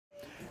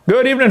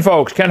Good evening,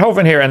 folks. Ken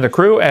Hovind here and the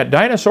crew at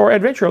Dinosaur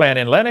Adventureland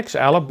in Lenox,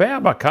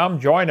 Alabama. Come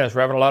join us.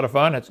 We're having a lot of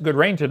fun. It's good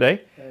rain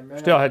today. Amen.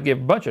 Still had to give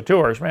a bunch of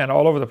tours, man,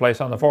 all over the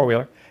place on the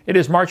four-wheeler. It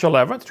is March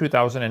 11th,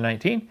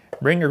 2019.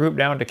 Bring your group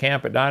down to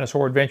camp at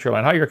Dinosaur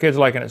Adventureland. How are your kids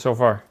liking it so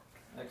far?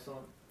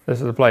 Excellent.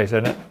 This is the place,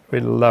 isn't it? We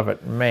love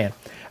it, man.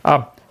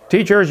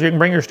 Teachers, you can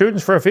bring your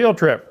students for a field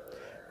trip.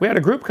 We had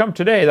a group come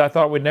today that I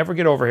thought we'd never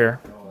get over here.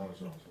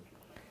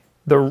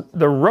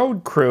 The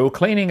road crew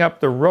cleaning up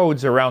the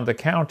roads around the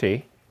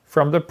county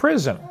from the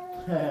prison.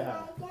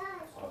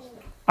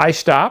 I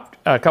stopped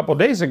a couple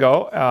days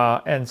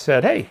ago and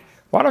said, hey,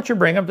 why don't you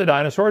bring them to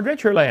Dinosaur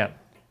Adventureland?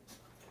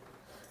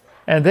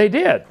 And they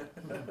did.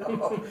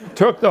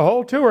 Took the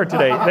whole tour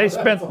today.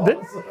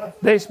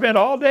 They spent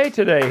all day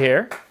today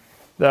here.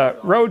 The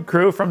road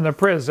crew from the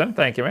prison,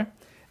 thank you, man.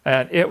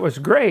 And it was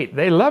great.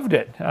 They loved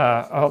it.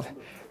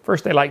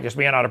 First, they liked just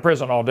being out of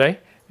prison all day.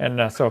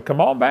 And so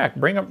come on back.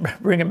 Bring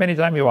them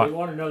anytime you want. They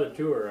want another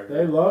tour.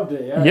 They loved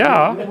it, yeah.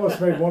 Yeah. You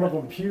almost made one of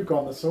them puke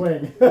on the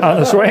swing. On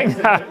the swing?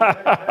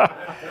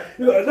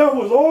 You're like, that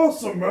was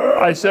awesome, man.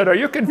 I said, are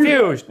you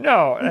confused?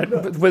 No.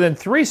 And within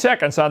 3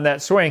 seconds on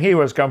that swing, he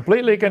was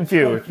completely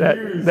confused. I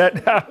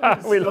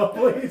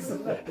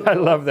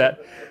love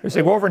that. We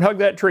say, go over and hug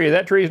that tree.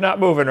 That tree's not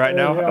moving right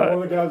now. Yeah,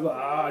 one of the guys was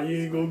like, you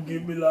ain't going to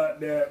get me like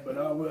that, but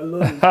I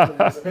love it.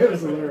 It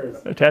was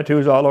hilarious. The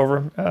tattoos all over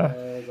him.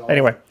 Awesome.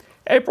 Anyway.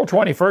 April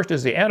 21st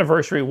is the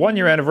anniversary,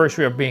 one-year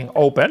anniversary of being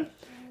open,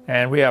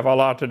 and we have a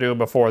lot to do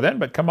before then,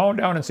 but come on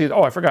down and see.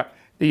 Oh, I forgot.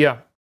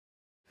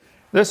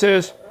 This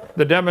is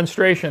the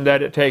demonstration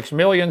that it takes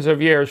millions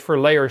of years for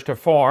layers to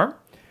form.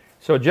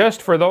 So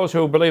just for those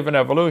who believe in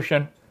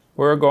evolution,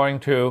 we're going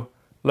to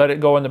let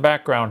it go in the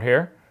background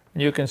here.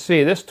 And you can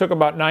see this took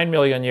about 9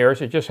 million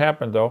years. It just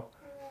happened, though.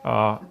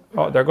 Oh,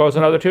 there goes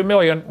another 2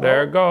 million.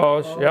 There it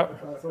goes. Yep.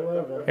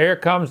 Here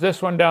comes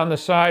this one down the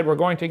side. We're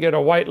going to get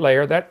a white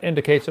layer. That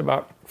indicates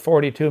about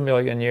 42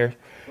 million years.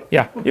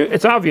 Yeah,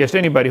 it's obvious to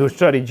anybody who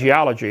studied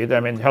geology. I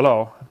mean,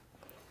 hello.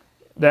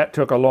 That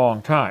took a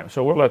long time,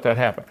 so we'll let that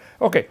happen.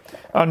 Okay,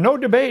 no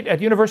debate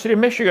at University of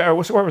Michigan, or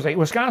where was it?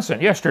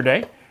 Wisconsin,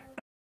 yesterday.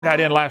 Got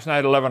in last night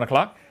at 11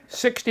 o'clock.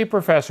 60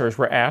 professors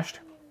were asked,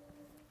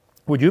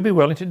 would you be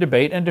willing to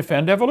debate and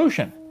defend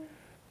evolution?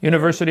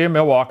 University of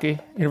Milwaukee,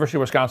 University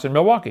of Wisconsin,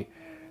 Milwaukee.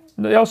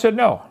 They all said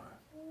no.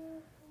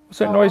 What's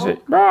that noise?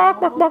 Bark,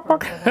 bark, bark,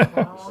 bark. 30.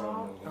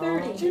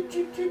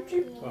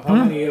 Well, how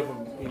many of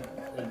them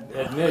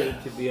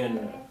admitted to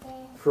being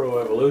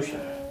pro-evolution?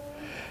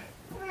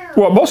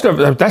 Well, most of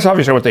them, that's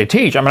obviously what they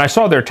teach. I mean, I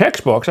saw their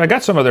textbooks. I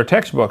got some of their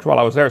textbooks while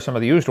I was there, some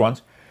of the used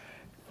ones.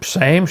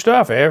 Same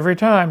stuff every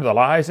time, the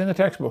lies in the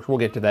textbooks. We'll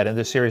get to that in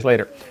this series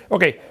later.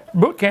 Okay,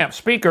 boot camp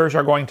speakers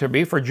are going to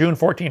be for June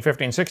 14,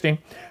 15, 16.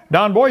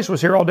 Don Boyce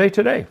was here all day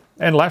today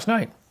and last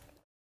night.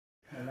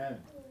 Amen.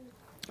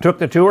 Took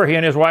the tour. He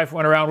and his wife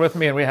went around with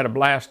me, and we had a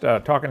blast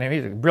talking to him.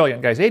 He's a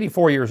brilliant guy. He's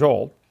 84 years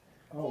old.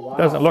 Oh, wow.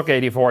 Doesn't look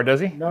 84, does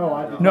he? No,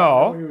 I didn't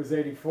know he was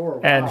 84.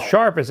 Wow. And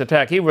sharp as a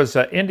tack. He was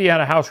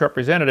Indiana House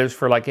Representatives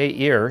for like 8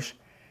 years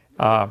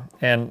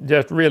and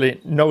just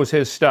really knows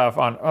his stuff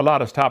on a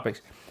lot of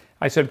topics.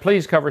 I said,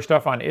 please cover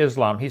stuff on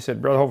Islam. He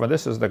said, Brother Hovind,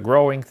 this is the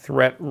growing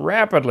threat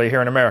rapidly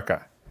here in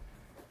America.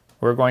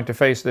 We're going to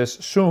face this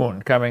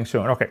soon, coming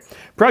soon. Okay,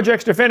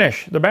 projects to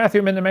finish. The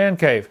bathroom in the man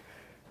cave.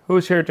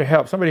 Who's here to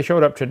help? Somebody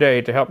showed up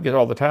today to help get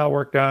all the tile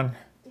work done.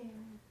 Dan.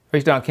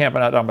 He's down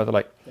camping out down by the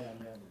lake.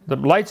 The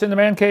lights in the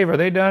man cave, are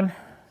they done?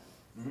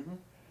 Mm-hmm.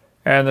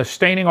 And the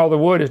staining, all the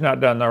wood is not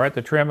done though, right?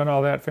 The trim and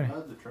all that? The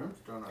trim's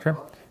done. Trim.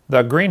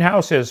 The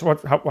greenhouse is,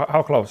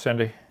 how close,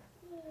 Cindy?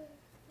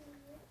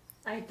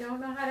 I don't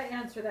know how to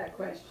answer that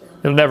question.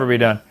 It'll never be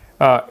done.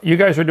 You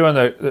guys are doing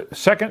the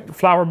second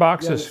flower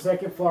box. Yeah, the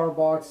second flower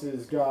box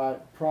has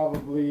got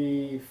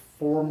probably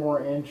 4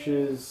 more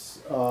inches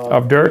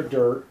of dirt.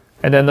 dirt.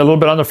 And then a little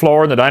bit on the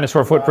floor and the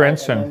dinosaur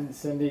footprints. And then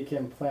Cindy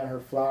can plant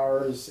her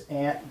flowers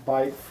ant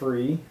bite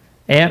free.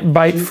 Ant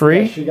bite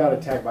free? Yeah, she got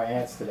attacked by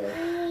ants today.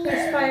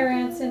 There's fire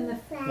ants in the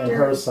On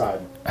her side.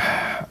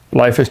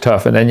 Life is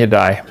tough and then you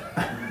die.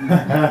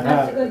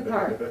 That's the good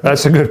part.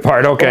 That's the good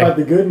part, okay. But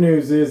the good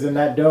news is in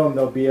that dome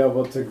they'll be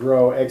able to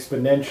grow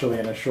exponentially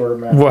in a short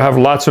amount. We'll have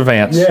lots of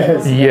ants.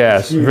 Yes.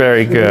 Yes,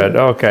 very good.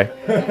 Okay.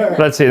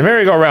 Let's see. The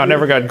merry-go-round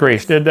never got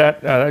greased. Did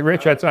that?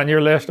 Rich, that's on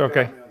your list?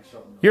 Okay.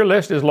 Your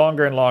list is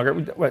longer and longer.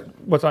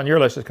 What's on your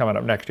list is coming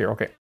up next year.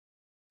 Okay.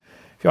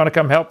 If you want to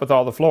come help with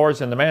all the floors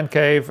in the man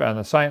cave and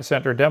the science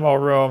center demo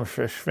room,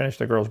 finish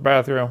the girls'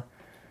 bathroom.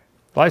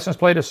 License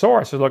plate of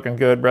Source is looking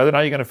good, brother.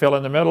 Now you're going to fill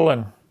in the middle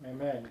and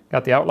Amen.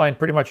 Got the outline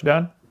pretty much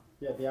done?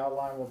 Yeah, the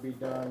outline will be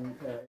done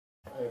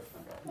if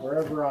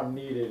wherever I'm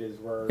needed is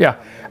where.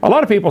 Yeah, a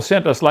lot of people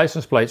sent us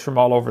license plates from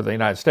all over the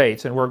United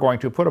States, and we're going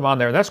to put them on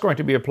there. And that's going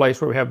to be a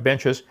place where we have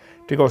benches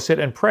to go sit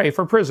and pray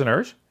for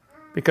prisoners,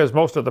 because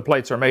most of the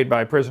plates are made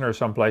by prisoners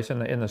someplace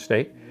in the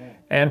state,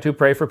 and to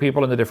pray for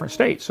people in the different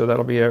states. So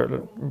that'll be a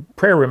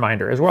prayer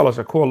reminder, as well as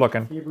a cool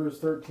looking. Hebrews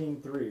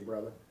 13:3,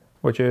 brother.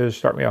 Which is,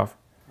 start me off.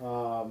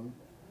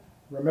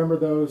 Remember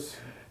those.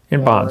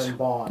 In bonds. In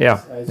bonds.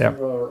 Yeah. As Yep.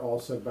 you are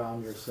also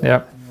bound yourself.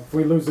 Yep. You know, if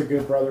we lose a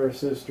good brother or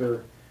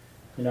sister,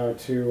 you know,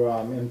 to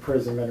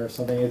imprisonment or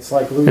something, it's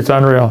like losing. It's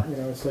unreal. You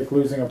know, it's like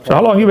losing a. So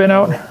how long you been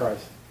out?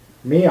 Christ.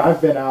 Me,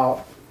 I've been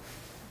out.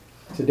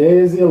 Today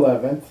is the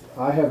 11th.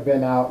 I have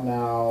been out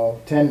now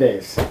 10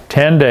 days.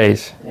 10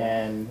 days.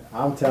 And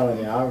I'm telling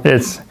you,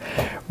 It's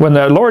when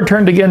the Lord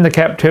turned again the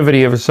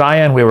captivity of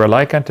Zion, we were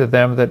like unto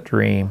them that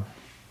dream.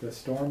 the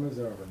storm is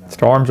over now.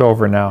 Storm's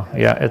over now.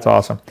 Yeah, it's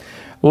awesome.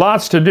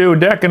 Lots to do.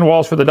 Deck and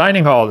walls for the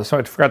dining hall. So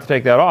I forgot to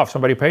take that off.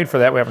 Somebody paid for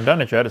that. We haven't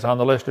done it yet. It's on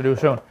the list to do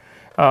soon.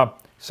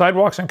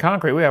 Sidewalks and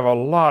concrete. We have a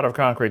lot of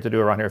concrete to do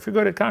around here. If you're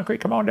good at concrete,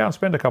 come on down,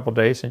 spend a couple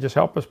days, and just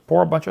help us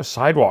pour a bunch of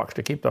sidewalks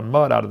to keep the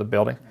mud out of the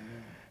building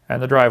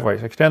and the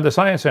driveways. Extend the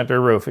Science Center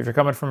roof. If you're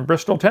coming from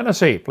Bristol,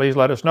 Tennessee, please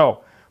let us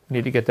know. We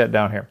need to get that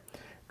down here.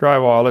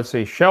 Drywall, let's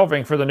see.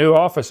 Shelving for the new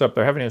office up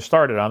there. Haven't even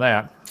started on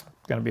that. It's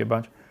going to be a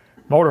bunch.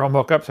 Motorhome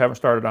hookups, haven't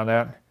started on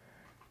that.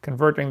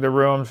 Converting the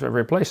rooms.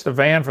 Replace the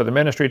van for the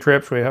ministry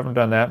trips. We haven't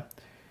done that.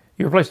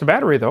 You replaced the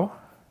battery, though.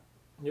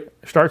 Yep.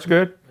 Starts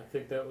good. I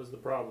think that was the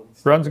problem.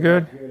 Runs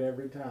good. Good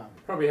every time.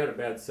 Probably had a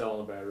bad cell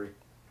in the battery.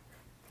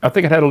 I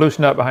think it had a loose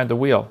nut behind the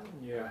wheel.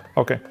 Yeah.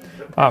 Okay.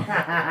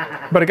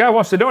 But a guy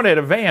wants to donate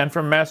a van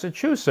from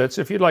Massachusetts.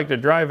 If you'd like to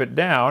drive it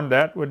down,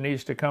 that would need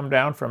to come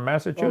down from Oh,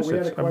 Massachusetts. we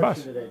had a bus.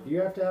 question today. Do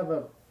you have to have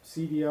a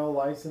CDL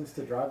license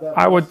to drive that?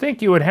 I would bus?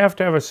 think you would have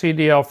to have a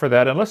CDL for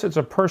that, unless it's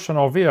a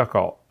personal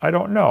vehicle. I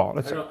don't know.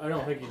 I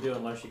don't think you do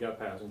unless you got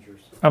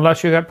passengers.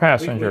 Unless you got We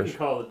passengers. can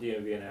call the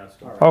DMV and ask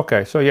them.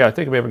 Okay, so yeah, I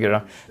think we'll be able to get it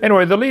on.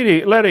 Anyway,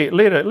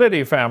 the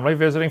Liddy family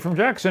visiting from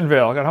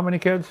Jacksonville. Got how many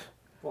kids?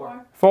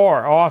 4.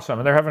 4. Awesome.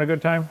 And they're having a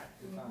good time?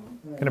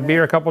 Going to be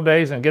here a couple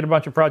days and get a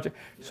bunch of projects.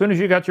 As soon as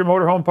you got your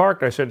motorhome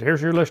parked, I said,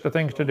 here's your list of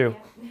things to do.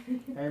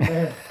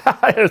 Amen.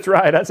 That's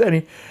right. That's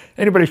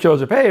anybody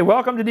shows up. Hey,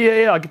 welcome to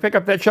DAL. Pick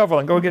up that shovel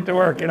and go get to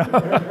work. You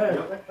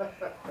know.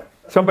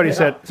 Somebody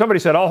said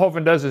all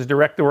Hovind does is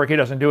direct the work. He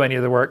doesn't do any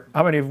of the work.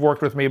 How many have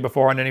worked with me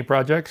before on any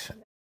projects?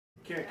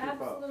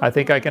 I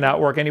think I can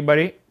outwork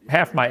anybody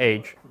half my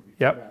age.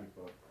 Yep.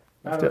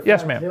 Matter of Yes,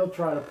 fact, ma'am. He'll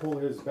try to pull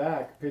his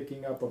back,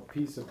 picking up a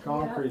piece of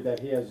concrete that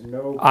he has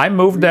no. I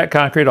moved that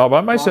concrete all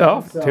by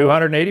myself, himself.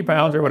 280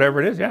 pounds or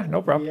whatever it is. Yeah, no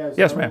he problem. has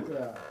Yes, no, ma'am.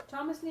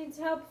 Thomas needs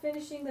help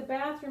finishing the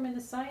bathroom in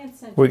the Science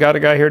Center. We got a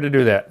guy here to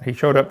do that. He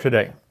showed up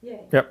today.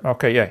 Yay. Yep.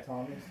 Okay. Yay.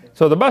 Thomas.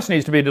 So the bus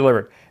needs to be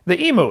delivered.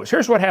 The emus.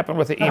 Here's what happened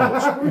with the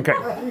emus. Okay.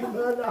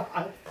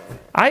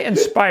 I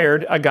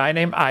inspired a guy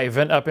named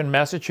Ivan up in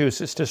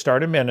Massachusetts to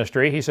start a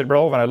ministry. He said,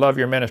 Bro, when I love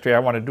your ministry, I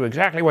want to do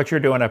exactly what you're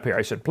doing up here.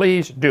 I said,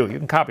 please do. You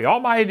can copy all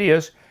my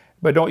ideas,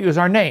 but don't use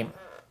our name,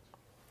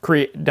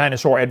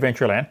 Dinosaur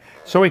Adventureland.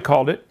 So he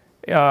called it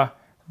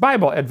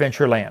Bible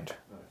Adventureland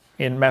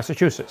in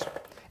Massachusetts.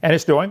 And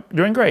it's doing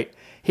great.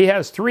 He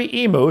has 3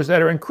 emus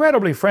that are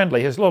incredibly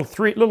friendly. His little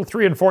 3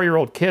 and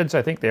 4-year-old kids,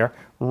 I think they are,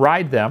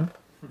 ride them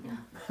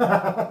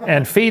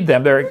and feed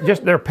them.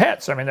 They're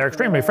pets. I mean, they're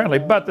extremely friendly.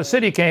 But the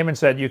city came and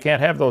said, you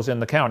can't have those in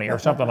the county or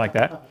something like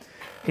that.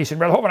 He said,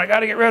 Brother Hovind, I got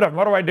to get rid of them.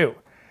 What do I do?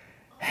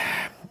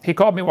 He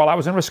called me while I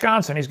was in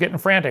Wisconsin. He's getting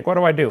frantic. What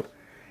do I do?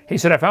 He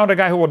said, I found a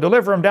guy who will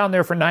deliver them down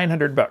there for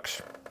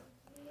 $900.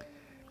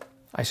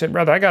 I said,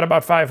 Brother, I got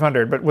about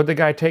 500, but would the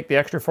guy take the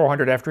extra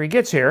 400 after he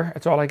gets here?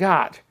 That's all I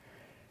got.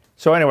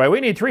 So anyway,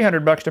 we need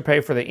 $300 to pay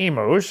for the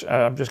emus.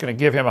 I'm just going to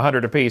give him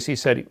 100 apiece. He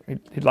said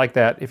he'd like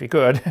that if he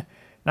could.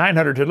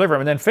 900 to deliver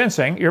them, and then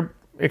fencing. You're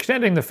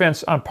extending the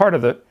fence on part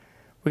of it.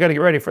 We got to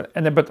get ready for it.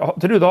 And then, but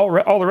to do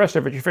all the rest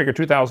of it, you figure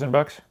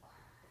 $2,000.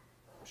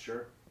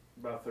 Sure,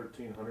 about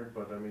 1,300,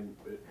 but I mean,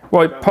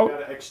 Well, got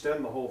to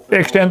extend the whole thing.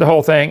 Extend the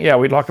whole thing. Yeah,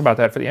 we talked about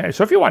that for the end.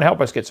 So if you want to help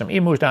us get some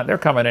emus down, they're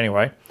coming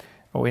anyway.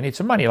 Well, we need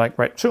some money like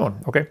right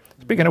soon. Okay.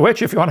 Speaking of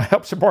which, if you want to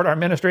help support our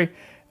ministry,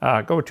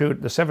 go to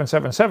the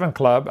 777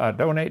 Club.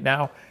 Donate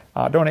now.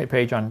 Donate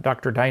page on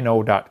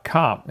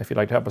drdino.com if you'd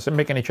like to help us and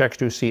make any checks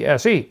to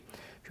CSE.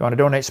 If you want to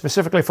donate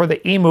specifically for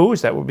the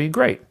emus, that would be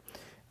great.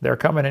 They're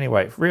coming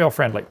anyway. Real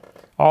friendly.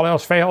 All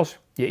else fails,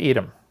 you eat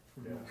them.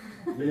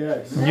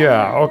 Yes.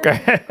 Yeah.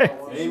 Okay.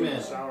 Amen.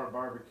 Sour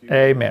barbecue.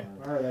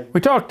 Amen.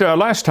 We talked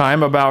last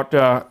time about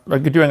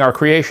doing our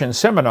creation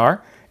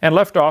seminar and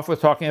left off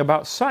with talking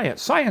about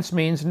science. Science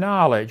means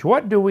knowledge.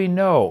 What do we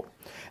know?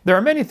 There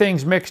are many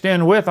things mixed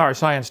in with our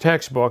science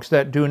textbooks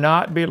that do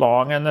not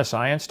belong in the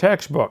science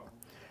textbook.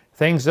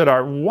 Things that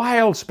are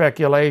wild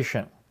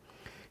speculation.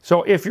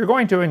 So if you're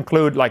going to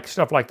include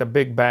stuff like the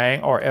Big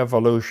Bang or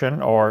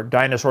evolution or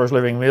dinosaurs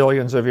living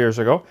millions of years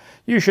ago,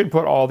 you should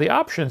put all the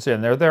options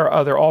in there. There are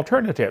other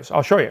alternatives.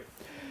 I'll show you.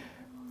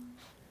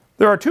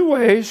 There are 2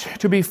 ways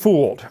to be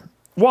fooled.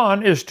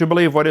 One is to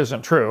believe what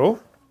isn't true.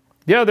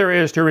 The other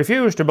is to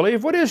refuse to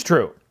believe what is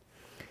true.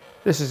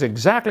 This is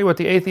exactly what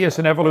the atheists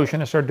and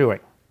evolutionists are doing.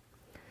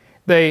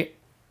 They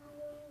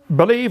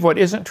believe what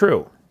isn't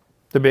true.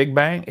 The Big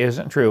Bang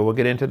isn't true. We'll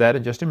get into that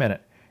in just a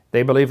minute.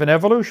 They believe in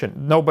evolution.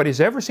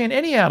 Nobody's ever seen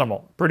any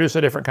animal produce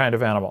a different kind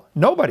of animal.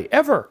 Nobody,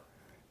 ever.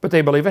 But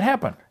they believe it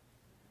happened.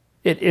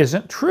 It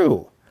isn't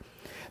true.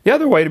 The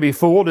other way to be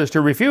fooled is to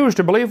refuse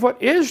to believe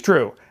what is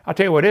true. I'll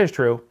tell you what is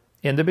true.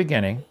 In the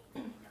beginning,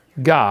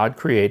 God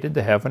created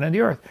the heaven and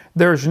the earth.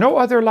 There's no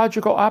other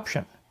logical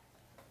option.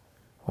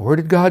 Where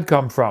did God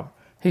come from?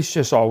 He's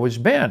just always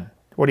been.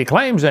 What he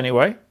claims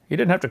anyway. He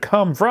didn't have to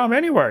come from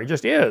anywhere. He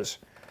just is.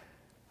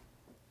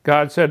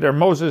 God said, or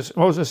Moses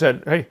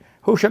said, hey,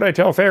 who should I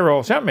tell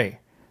Pharaoh sent me?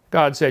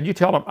 God said, you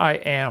tell him I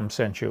am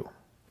sent you.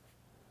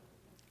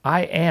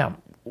 I am.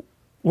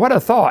 What a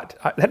thought.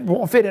 That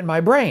won't fit in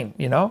my brain,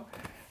 you know.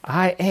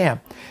 I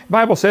am. The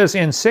Bible says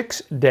in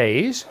 6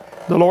 days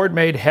the Lord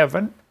made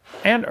heaven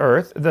and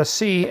earth, the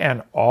sea,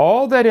 and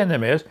all that in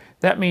them is.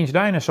 That means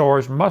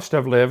dinosaurs must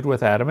have lived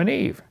with Adam and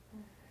Eve.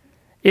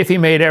 If he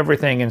made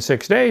everything in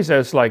 6 days,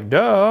 that's like,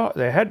 duh,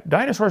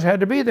 dinosaurs had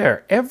to be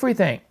there.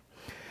 Everything.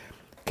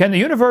 Can the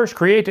universe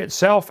create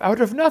itself out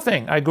of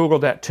nothing? I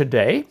Googled that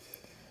today.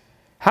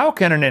 How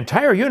can an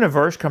entire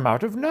universe come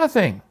out of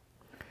nothing?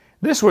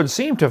 This would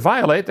seem to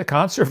violate the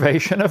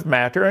conservation of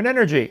matter and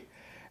energy.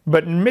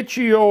 But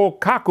Michio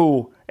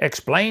Kaku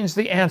explains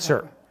the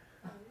answer.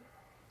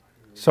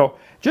 So,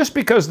 just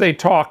because they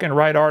talk and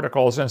write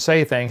articles and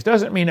say things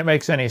doesn't mean it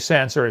makes any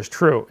sense or is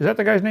true. Is that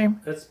the guy's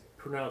name? That's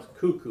pronounced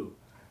cuckoo.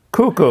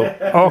 Cuckoo.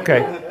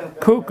 Okay.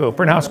 Cuckoo.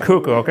 Pronounced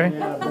cuckoo, okay?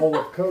 Yeah, a bowl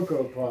of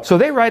Cocoa Puffs. So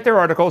they write their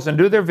articles and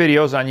do their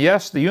videos on,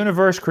 yes, the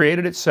universe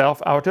created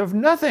itself out of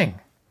nothing.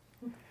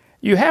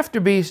 You have to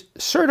be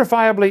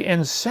certifiably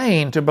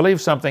insane to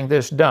believe something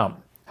this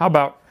dumb. How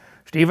about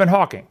Stephen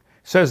Hawking?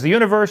 Says the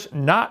universe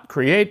not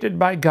created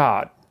by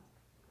God.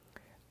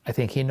 I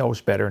think he knows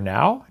better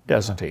now,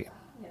 doesn't he?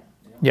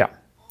 Yeah.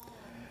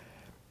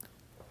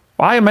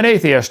 I am an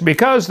atheist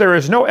because there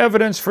is no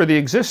evidence for the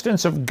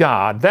existence of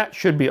God. That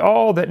should be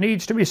all that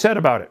needs to be said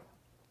about it.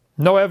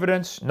 No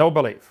evidence, no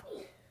belief.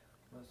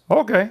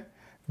 Okay.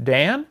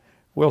 Dan,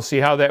 we'll see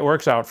how that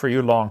works out for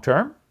you long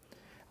term.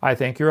 I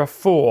think you're a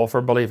fool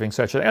for believing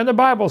such a thing. And the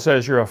Bible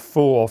says you're a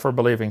fool for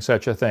believing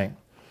such a thing.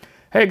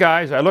 Hey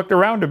guys, I looked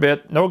around a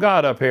bit. No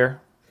God up here.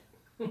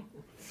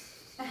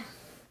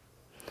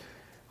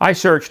 I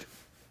searched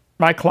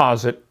my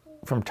closet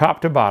from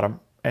top to bottom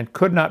and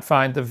could not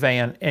find the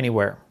van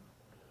anywhere.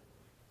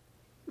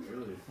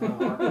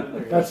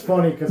 That's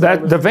funny because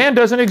The van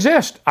doesn't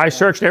exist. I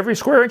searched every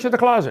square inch of the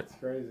closet.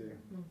 crazy.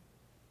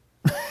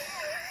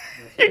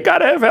 You got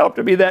to have help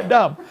to be that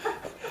dumb.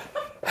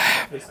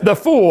 The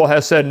fool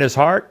has said in his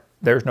heart,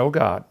 there's no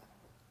God.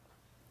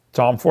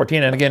 Psalm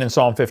 14 and again in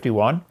Psalm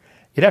 51.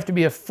 You'd have to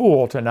be a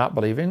fool to not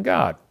believe in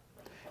God.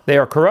 They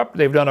are corrupt,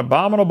 they've done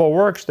abominable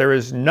works, there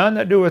is none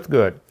that doeth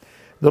good.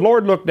 The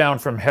Lord looked down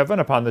from heaven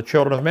upon the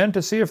children of men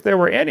to see if there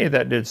were any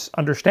that did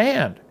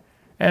understand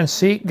and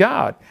seek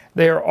God.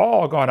 They are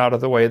all gone out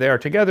of the way. They are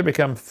together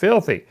become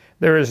filthy.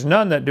 There is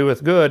none that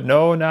doeth good,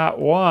 no, not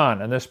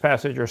one. And this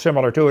passage, or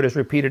similar to it, is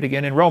repeated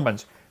again in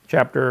Romans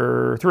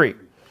chapter 3.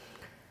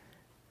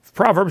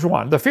 Proverbs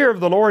 1, the fear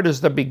of the Lord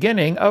is the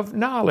beginning of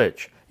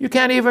knowledge. You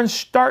can't even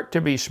start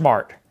to be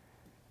smart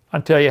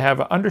until you have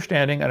an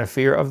understanding and a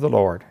fear of the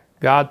Lord.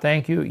 God,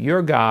 thank you.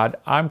 You're God.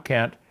 I'm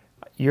Kent.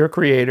 You're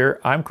creator.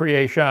 I'm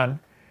creation.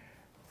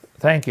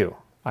 Thank you.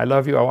 I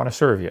love you. I want to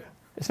serve you.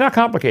 It's not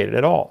complicated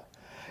at all.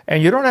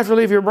 And you don't have to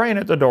leave your brain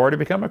at the door to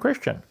become a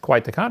Christian.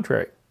 Quite the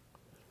contrary.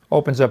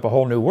 Opens up a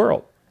whole new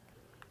world.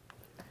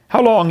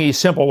 How long, ye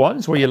simple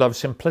ones, will ye love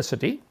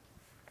simplicity?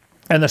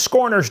 And the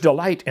scorners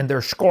delight in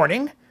their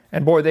scorning.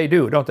 And boy, they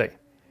do, don't they?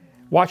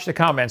 Watch the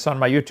comments on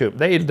my YouTube.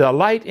 They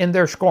delight in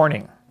their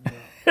scorning.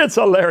 It's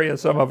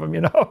hilarious, some of them,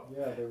 you know.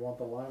 Yeah, they want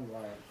the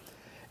limelight.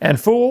 And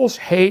fools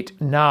hate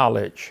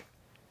knowledge.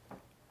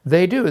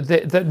 They do.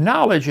 The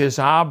knowledge is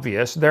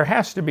obvious. There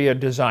has to be a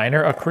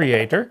designer, a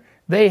creator.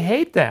 They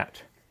hate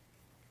that.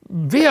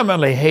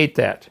 Vehemently hate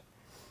that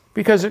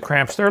because it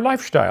cramps their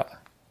lifestyle.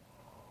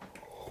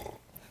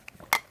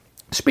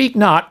 Speak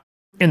not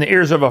in the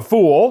ears of a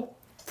fool,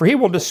 for he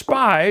will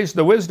despise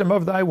the wisdom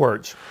of thy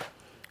words.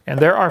 And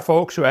there are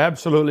folks who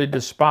absolutely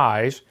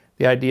despise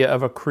the idea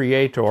of a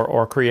creator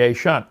or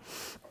creation.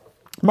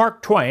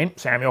 Mark Twain,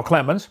 Samuel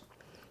Clemens,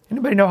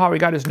 anybody know how he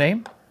got his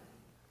name?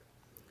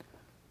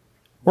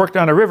 Worked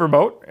on a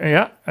riverboat,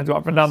 yeah,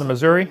 up and down the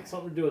Missouri.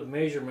 Something to do with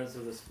measurements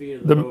of the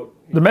speed of the boat.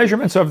 The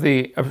measurements of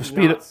the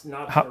speed. Knots in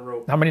the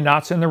rope. How many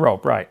knots in the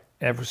rope, right.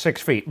 Every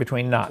 6 feet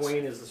between knots.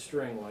 Twain is the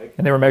string, like.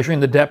 And they were measuring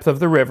the depth of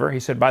the river. He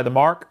said, by the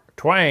mark,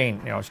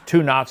 Twain, it's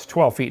 2 knots,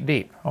 12 feet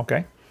deep,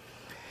 okay?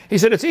 He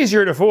said, it's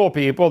easier to fool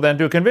people than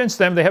to convince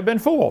them they have been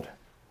fooled.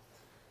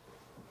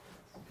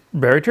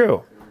 Very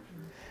true.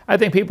 I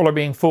think people are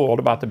being fooled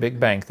about the Big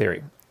Bang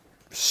Theory.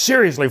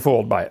 Seriously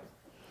fooled by it.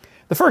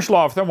 The first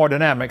law of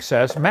thermodynamics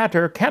says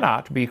matter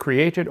cannot be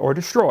created or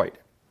destroyed.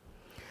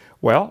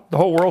 Well, the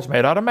whole world's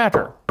made out of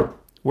matter.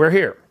 We're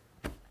here.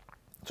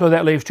 So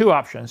that leaves 2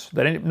 options.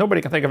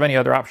 Nobody can think of any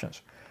other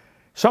options.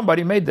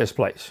 Somebody made this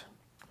place,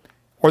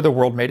 or the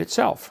world made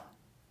itself.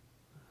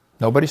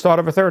 Nobody's thought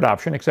of a third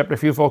option except a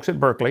few folks at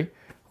Berkeley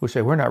who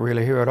say, we're not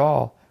really here at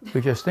all. We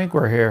just think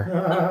we're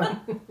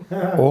here.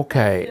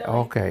 Okay.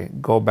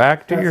 Go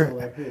back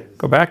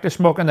to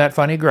smoking that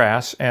funny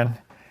grass, and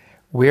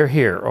we're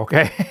here,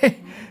 okay?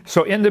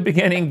 So in the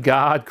beginning,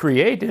 God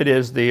created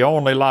is the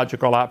only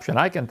logical option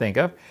I can think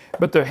of.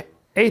 But the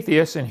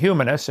atheists and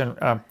humanists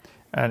and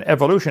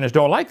evolutionists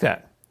don't like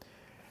that.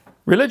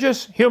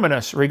 Religious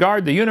humanists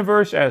regard the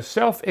universe as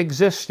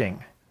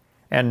self-existing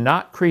and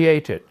not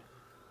created.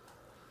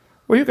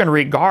 Well, you can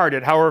regard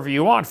it however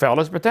you want,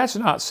 fellas, but that's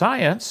not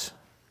science.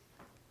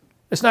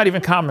 It's not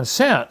even common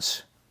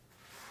sense.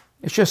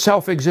 It's just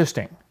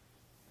self-existing.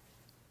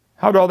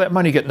 How did all that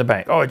money get in the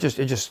bank? Oh, it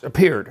just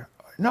appeared.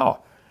 No,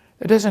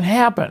 it doesn't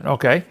happen,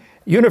 okay?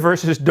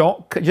 Universes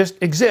don't just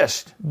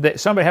exist.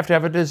 Somebody have to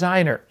have a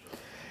designer.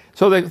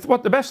 So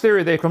the best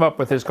theory they come up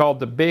with is called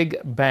the Big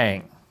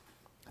Bang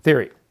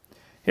theory.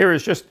 Here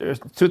is just a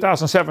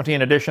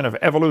 2017 edition of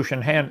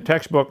Evolution hand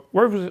textbook.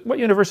 What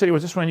university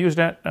was this one used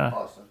at?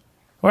 Austin.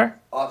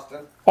 Where?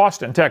 Austin.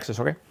 Austin, Texas,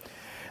 okay.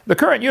 The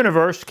current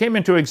universe came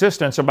into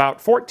existence about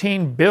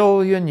 14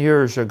 billion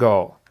years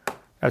ago.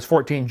 That's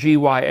 14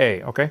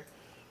 GYA, okay?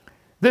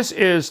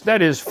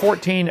 That is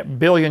 14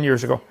 billion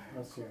years ago.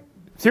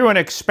 Through an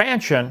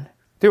explosion,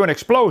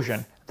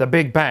 the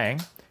Big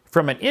Bang,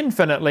 from an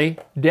infinitely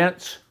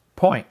dense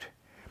point.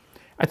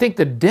 I think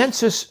the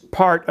densest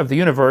part of the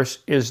universe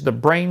is the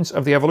brains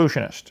of the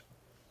evolutionists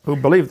who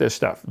believe this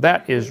stuff.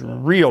 That is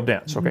real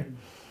dense, okay?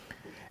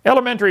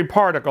 Elementary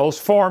particles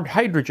formed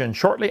hydrogen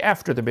shortly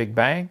after the Big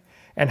Bang,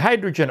 and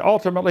hydrogen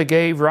ultimately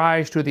gave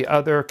rise to the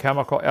other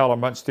chemical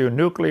elements through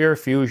nuclear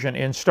fusion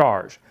in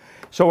stars.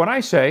 So when I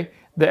say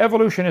the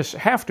evolutionists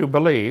have to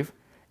believe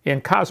in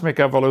cosmic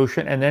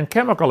evolution and then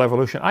chemical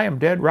evolution, I am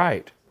dead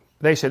right.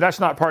 They say that's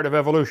not part of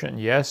evolution.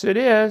 Yes, it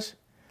is.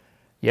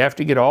 You have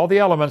to get all the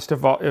elements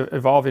to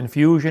evolve in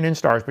fusion in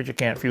stars, but you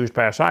can't fuse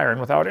past iron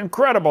without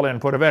incredible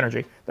input of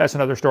energy. That's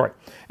another story.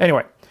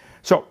 Anyway,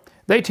 so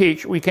they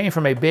teach we came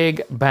from a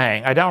Big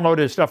Bang. I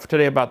downloaded stuff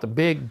today about the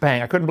Big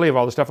Bang. I couldn't believe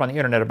all the stuff on the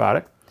internet about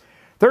it.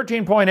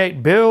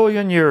 13.8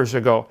 billion years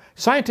ago.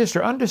 Scientists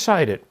are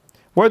undecided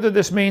whether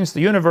this means the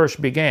universe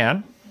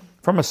began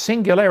from a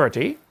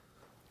singularity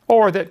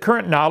or that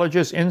current knowledge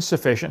is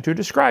insufficient to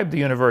describe the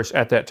universe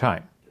at that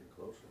time.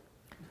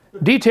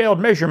 Detailed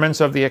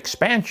measurements of the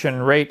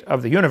expansion rate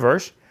of the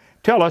universe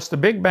tell us the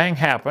Big Bang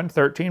happened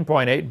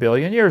 13.8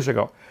 billion years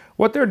ago.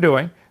 What they're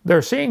doing,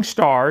 they're seeing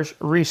stars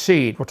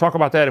recede. We'll talk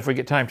about that if we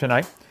get time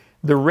tonight.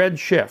 The red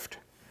shift.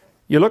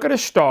 You look at a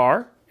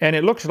star, and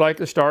it looks like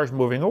the star is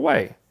moving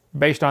away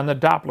based on the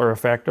Doppler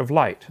effect of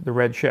light, the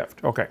red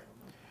shift. Okay.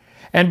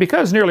 And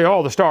because nearly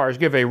all the stars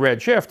give a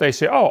red shift, they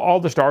say, oh,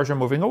 all the stars are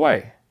moving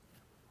away.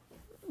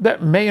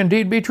 That may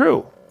indeed be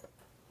true.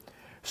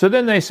 So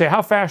then they say,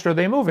 how fast are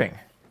they moving?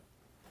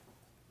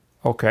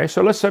 Okay,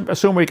 so let's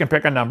assume we can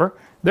pick a number.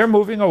 They're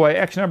moving away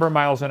X number of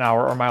miles an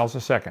hour or miles a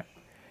second.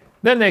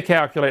 Then they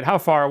calculate how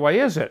far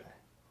away is it?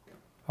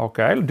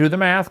 Okay, do the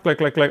math, click,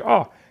 click, click.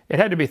 Oh, it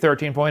had to be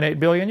 13.8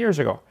 billion years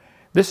ago.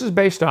 This is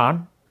based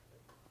on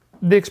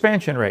the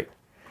expansion rate.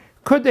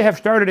 Could they have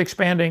started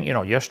expanding,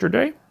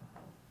 yesterday?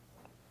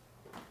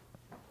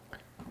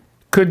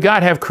 Could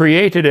God have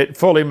created it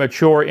fully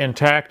mature,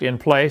 intact, in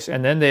place,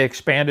 and then they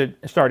expanded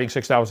starting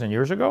 6,000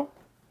 years ago?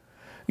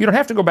 You don't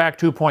have to go back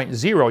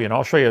 2.0,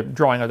 I'll show you a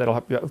drawing that'll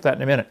help you with that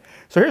in a minute.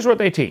 So here's what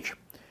they teach.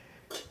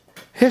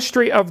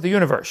 History of the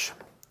universe.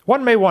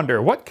 One may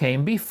wonder, what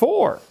came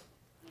before?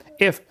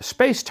 If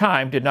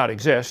space-time did not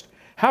exist,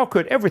 how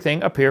could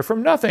everything appear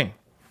from nothing?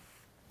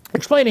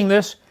 Explaining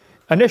this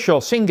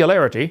initial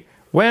singularity,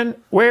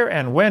 where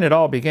and when it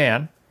all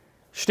began,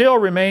 still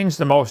remains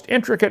the most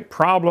intricate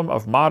problem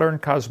of modern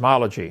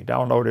cosmology,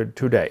 downloaded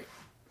today.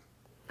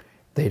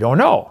 They don't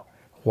know.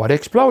 What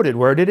exploded?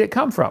 Where did it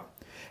come from?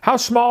 How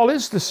small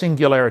is the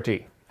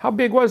singularity? How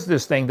big was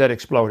this thing that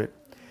exploded?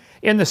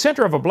 In the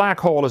center of a black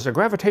hole is a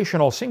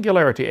gravitational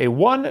singularity, a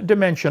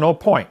one-dimensional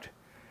point.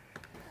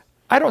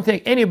 I don't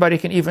think anybody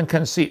can even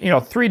conceive,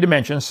 3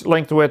 dimensions,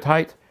 length, width,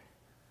 height.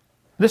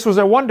 This was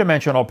a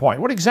one-dimensional point.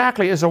 What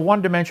exactly is a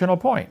one-dimensional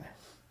point?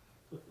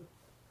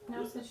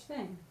 No such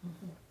thing.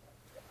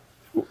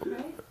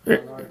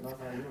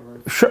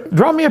 Sure,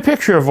 draw me a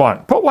picture of one.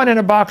 Put one in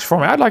a box for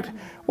me.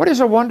 What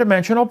is a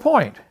one-dimensional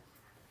point?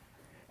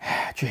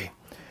 Gee.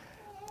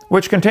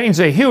 Which contains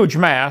a huge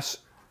mass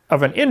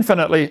of in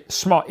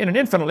an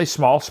infinitely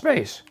small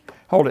space.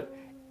 Hold it.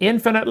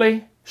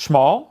 Infinitely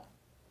small?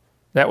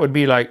 That would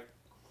be like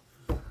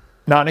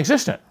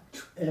non-existent.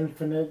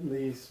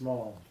 Infinitely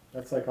small.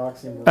 That's like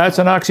oxymoron. That's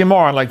an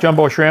oxymoron, like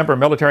jumbo shrimp or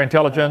military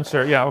intelligence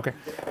or, yeah, okay.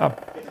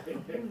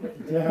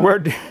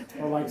 Or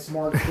like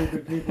smart,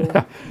 stupid people.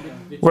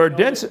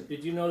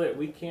 Did you know that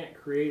we can't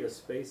create a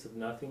space of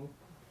nothing?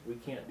 We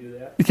can't do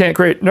that? You can't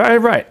create, no,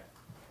 right.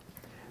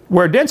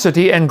 Where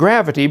density and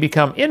gravity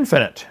become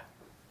infinite.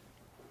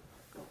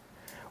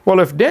 Well,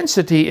 if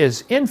density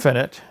is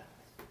infinite,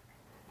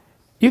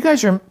 you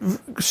guys are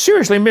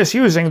seriously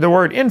misusing the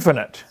word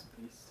infinite.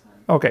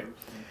 Okay.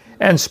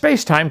 And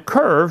space-time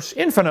curves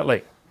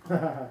infinitely.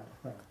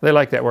 They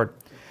like that word.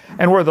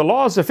 And where the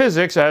laws of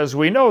physics as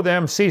we know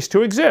them cease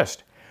to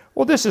exist.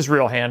 Well, this is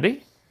real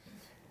handy.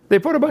 They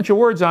put a bunch of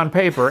words on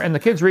paper, and the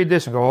kids read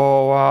this and go,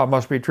 oh, wow, it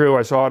must be true.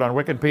 I saw it on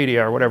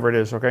Wikipedia or whatever it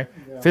is, okay?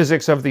 Yeah.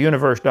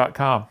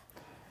 Physicsoftheuniverse.com.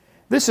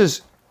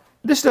 This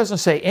doesn't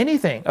say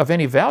anything of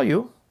any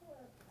value.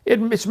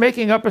 It's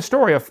making up a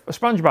story, a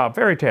SpongeBob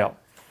fairy tale.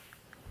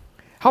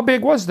 How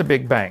big was the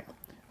Big Bang?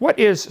 What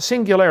is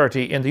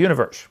singularity in the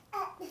universe?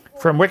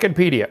 From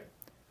Wikipedia,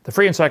 the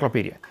free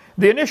encyclopedia.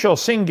 The initial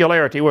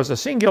singularity was a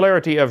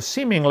singularity of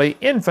seemingly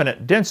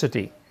infinite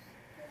density,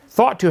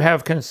 thought to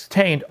have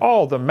contained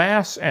all the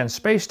mass and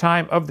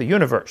space-time of the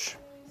universe,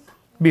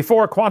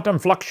 before quantum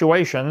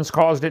fluctuations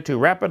caused it to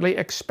rapidly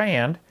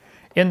expand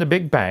in the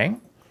Big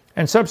Bang,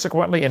 and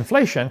subsequently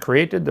inflation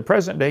created the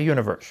present-day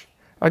universe.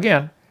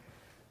 Again,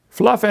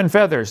 fluff and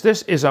feathers.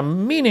 This is a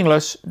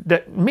meaningless,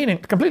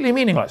 completely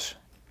meaningless.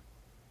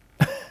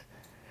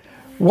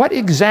 What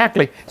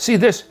exactly? See,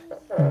 this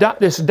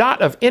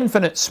dot of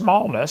infinite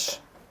smallness,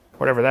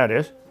 whatever that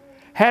is,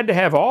 had to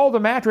have all the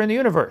matter in the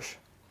universe.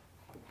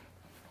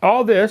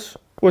 All this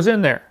was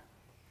in there.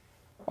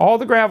 All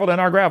the gravel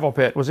in our gravel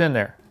pit was in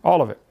there.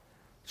 All of it.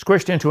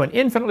 Squished into an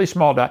infinitely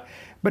small dot.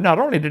 But not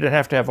only did it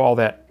have to have all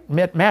that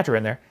matter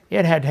in there,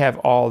 it had to have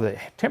all the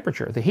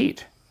temperature, the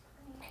heat.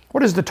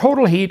 What is the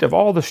total heat of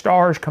all the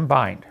stars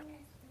combined?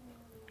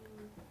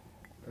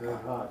 Very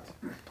hot.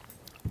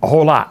 A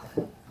whole lot.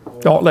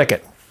 Don't lick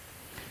it.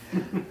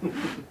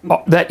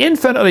 That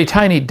infinitely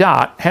tiny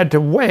dot had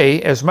to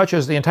weigh as much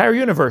as the entire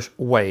universe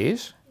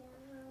weighs,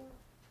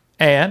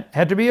 and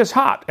had to be as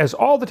hot as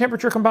all the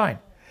temperature combined.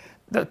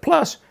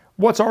 Plus,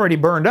 what's already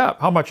burned up?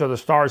 How much of the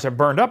stars have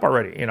burned up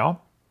already, you know?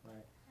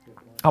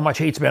 How much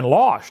heat's been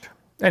lost?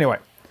 Anyway,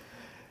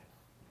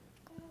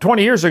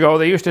 20 years ago,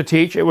 they used to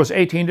teach it was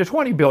 18 to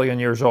 20 billion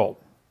years old.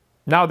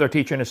 Now they're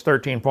teaching it's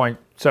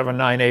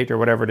 13.798 or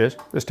whatever it is.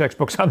 This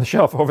textbook's on the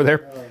shelf over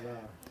there.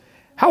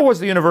 How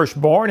was the universe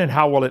born and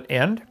how will it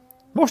end?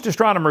 Most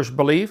astronomers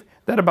believe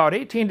that about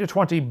 18 to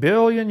 20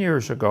 billion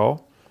years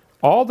ago,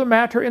 all the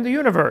matter in the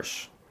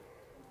universe,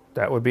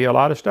 that would be a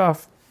lot of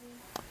stuff.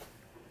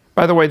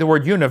 By the way, the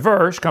word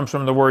universe comes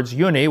from the words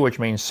uni, which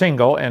means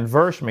single, and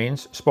verse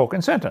means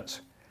spoken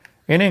sentence.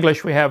 In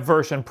English, we have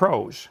verse and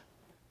prose.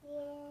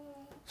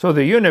 So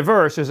the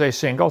universe is a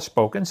single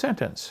spoken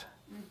sentence.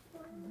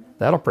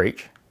 That'll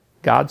preach.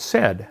 God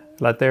said,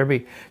 let there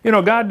be. You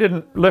know, God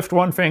didn't lift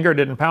one finger,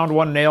 didn't pound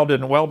one nail,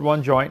 didn't weld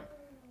one joint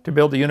to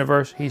build the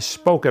universe. He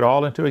spoke it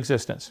all into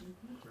existence.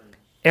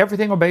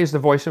 Everything obeys the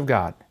voice of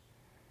God.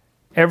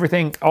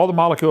 Everything, all the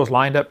molecules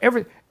lined up,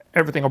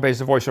 everything obeys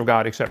the voice of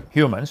God except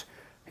humans.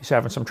 He's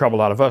having some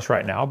trouble out of us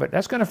right now, but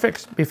that's going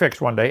to be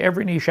fixed one day.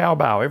 Every knee shall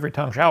bow, every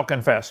tongue shall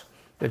confess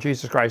that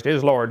Jesus Christ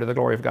is Lord, to the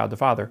glory of God the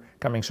Father,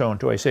 coming soon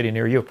to a city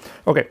near you.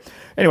 Okay,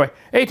 anyway,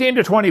 18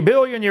 to 20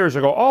 billion years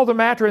ago, all the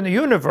matter in the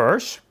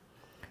universe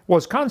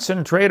was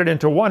concentrated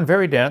into one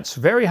very dense,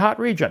 very hot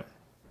region,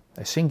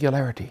 a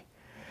singularity,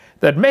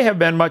 that may have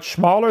been much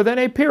smaller than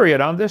a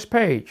period on this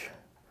page.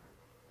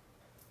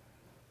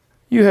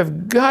 You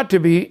have got to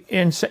be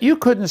insane. You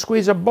couldn't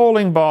squeeze a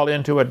bowling ball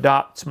into a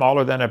dot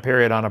smaller than a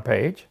period on a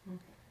page.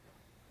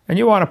 And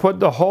you want to put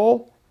the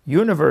whole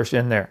universe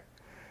in there.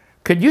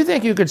 Could you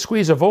think you could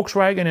squeeze a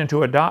Volkswagen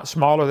into a dot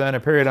smaller than a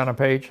period on a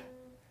page?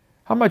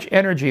 How much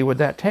energy would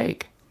that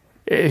take?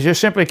 It just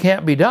simply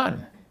can't be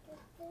done.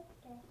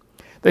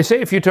 They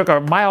say if you took a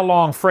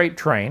mile-long freight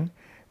train,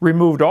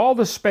 removed all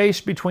the space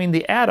between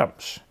the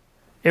atoms,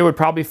 it would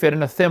probably fit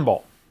in a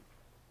thimble.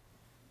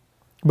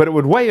 But it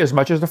would weigh as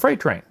much as the freight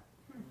train.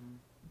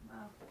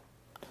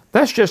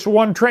 That's just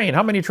one train.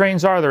 How many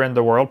trains are there in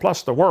the world,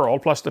 plus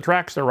the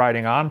tracks they're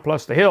riding on,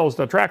 plus the hills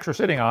the tracks are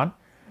sitting on?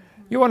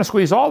 You want to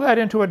squeeze all that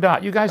into a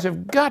dot. You guys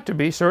have got to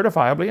be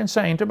certifiably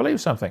insane to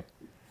believe something.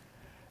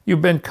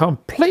 You've been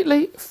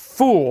completely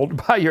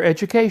fooled by your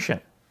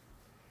education.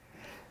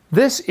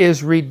 This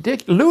is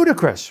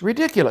ludicrous,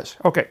 ridiculous.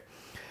 Okay,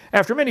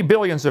 after many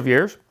billions of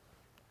years,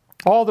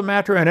 all the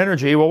matter and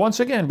energy will once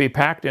again be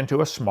packed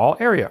into a small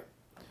area.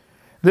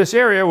 This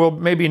area will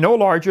maybe no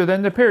larger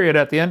than the period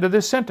at the end of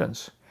this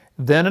sentence.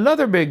 Then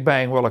another Big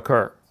Bang will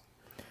occur.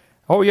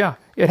 Oh yeah,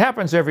 it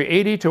happens every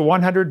 80 to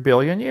 100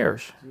 billion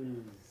years.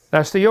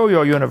 That's the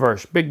yo-yo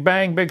universe. Big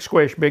bang, big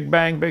squish, big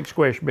bang, big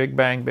squish, big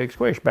bang, big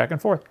squish, back and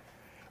forth.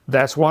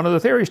 That's one of the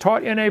theories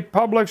taught in a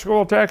public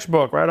school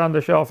textbook right on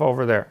the shelf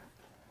over there.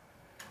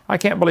 I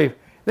can't believe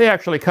they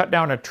actually cut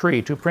down a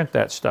tree to print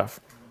that stuff.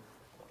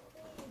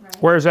 Right.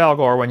 Where's Al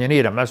Gore when you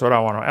need him? That's what I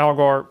want to know. Al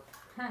Gore,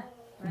 right.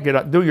 Get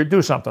out,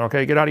 do something,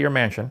 okay? Get out of your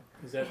mansion.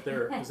 Is that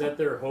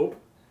their hope?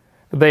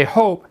 They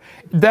hope.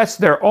 That's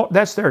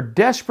their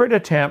desperate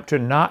attempt to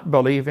not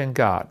believe in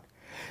God.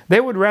 They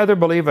would rather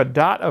believe a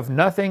dot of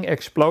nothing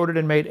exploded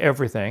and made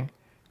everything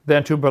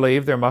than to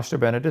believe there must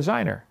have been a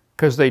designer,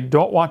 because they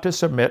don't want to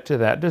submit to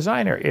that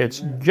designer.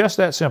 It's just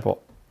that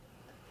simple.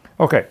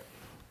 Okay,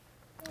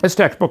 this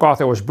textbook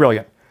author was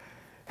brilliant.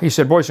 He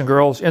said, boys and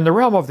girls, in the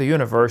realm of the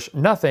universe,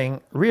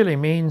 nothing really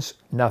means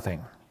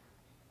nothing.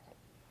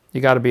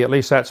 You got to be at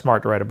least that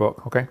smart to write a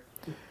book, okay?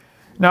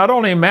 Not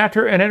only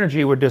matter and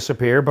energy would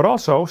disappear, but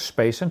also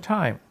space and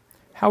time.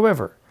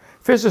 However,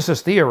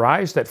 physicists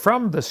theorize that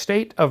from the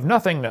state of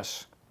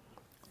nothingness,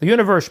 the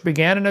universe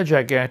began in a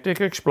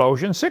gigantic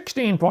explosion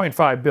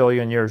 16.5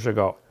 billion years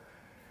ago.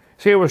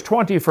 See, it was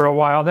 20 for a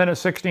while, then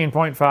it's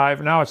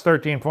 16.5, now it's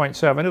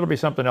 13.7. It'll be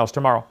something else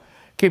tomorrow.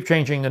 keep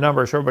changing the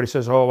numbers. So everybody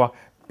says, oh, well,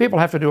 people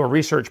have to do a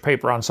research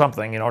paper on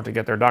something, you know, to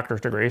get their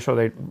doctor's degree. So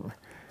they,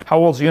 how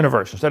old's the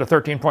universe? Instead of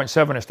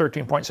 13.7, it's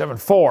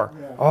 13.74.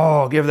 Yeah.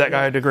 Oh, give that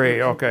guy a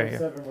degree. Okay.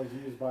 13.7 was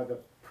used by the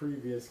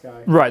previous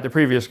guy. Right, the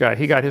previous guy.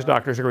 He got his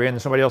doctor's degree, and then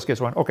somebody else gets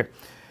one. Okay.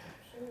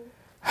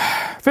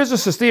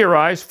 Physicists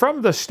theorize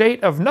from the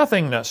state of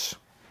nothingness,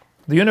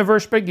 the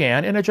universe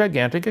began in a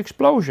gigantic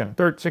explosion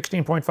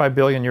 16.5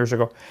 billion years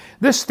ago.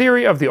 This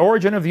theory of the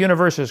origin of the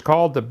universe is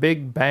called the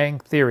Big Bang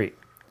Theory.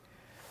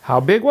 How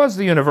big was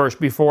the universe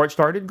before it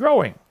started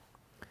growing?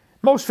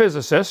 Most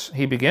physicists,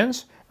 he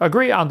begins,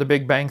 agree on the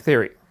Big Bang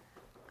Theory,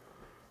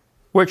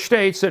 which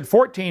states that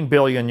 14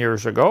 billion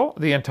years ago,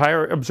 the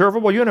entire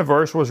observable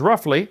universe was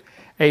roughly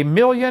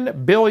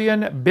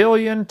 1,000,000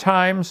 billion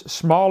times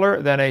smaller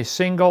than a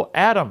single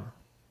atom.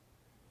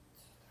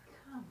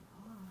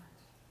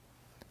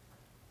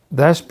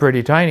 That's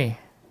pretty tiny.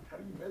 How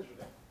do you measure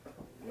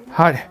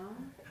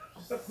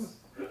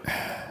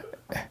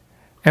that?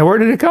 And where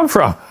did it come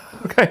from?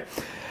 Okay.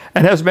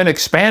 And has been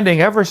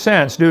expanding ever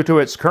since due to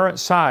its current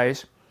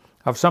size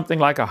of something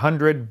like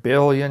 100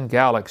 billion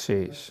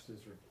galaxies.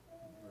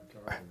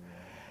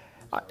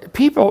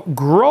 People,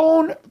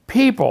 grown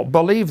people,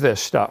 believe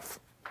this stuff.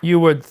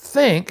 You would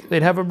think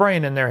they'd have a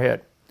brain in their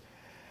head.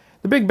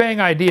 The Big Bang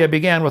idea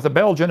began with a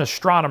Belgian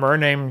astronomer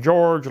named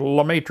Georges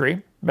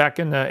Lemaitre back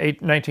in the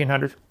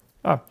 1900s.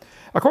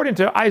 According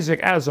to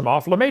Isaac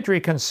Asimov, Lemaitre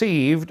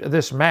conceived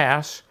this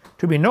mass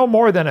to be no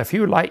more than a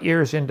few light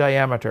years in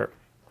diameter.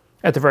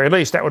 At the very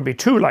least, that would be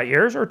 2 light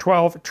years or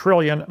 12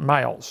 trillion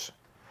miles.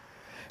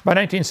 By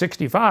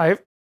 1965,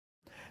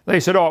 they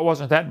said, oh, it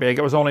wasn't that big.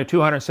 It was only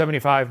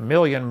 275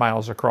 million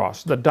miles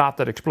across, the dot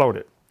that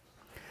exploded.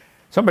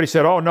 Somebody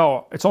said, oh,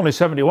 no, it's only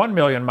 71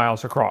 million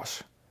miles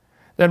across.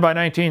 Then by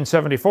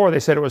 1974, they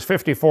said it was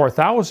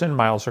 54,000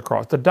 miles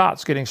across. The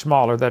dot's getting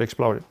smaller that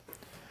exploded.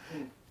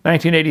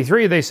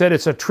 1983, they said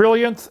it's a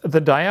trillionth the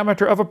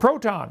diameter of a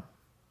proton.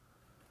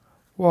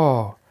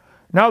 Whoa.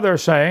 Now they're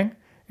saying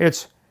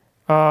it's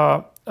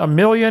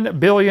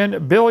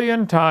 1,000,000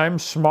 billion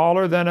times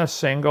smaller than a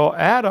single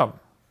atom.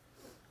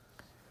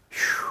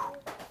 Whew.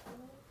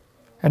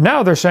 And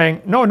now they're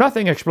saying, no,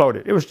 nothing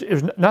exploded. It was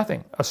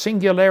nothing. A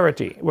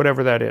singularity,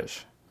 whatever that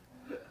is.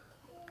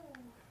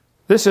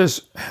 This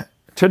is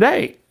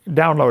today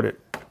downloaded.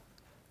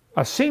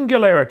 A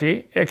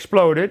singularity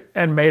exploded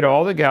and made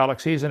all the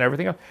galaxies and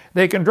everything else.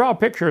 They can draw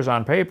pictures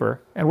on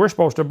paper, and we're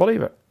supposed to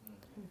believe it.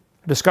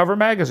 Discover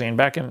magazine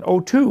back in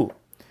 2002.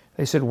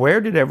 They said, where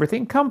did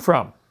everything come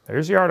from?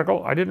 There's the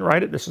article. I didn't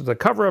write it. This is the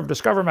cover of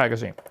Discover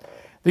magazine.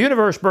 The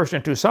universe burst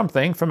into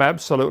something from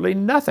absolutely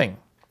nothing.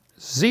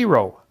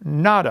 Zero.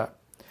 Nada.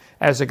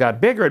 As it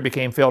got bigger, it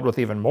became filled with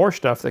even more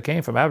stuff that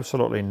came from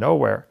absolutely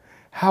nowhere.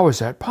 How is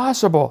that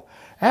possible?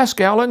 Ask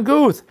Alan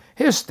Guth.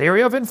 His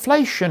theory of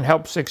inflation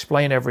helps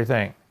explain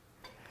everything.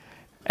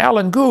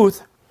 Alan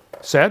Guth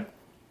said,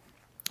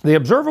 the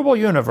observable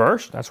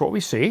universe, that's what we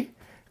see,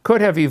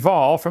 could have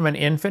evolved from an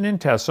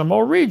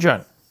infinitesimal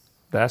region.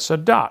 That's a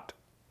dot,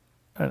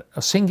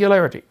 a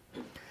singularity.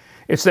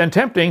 It's then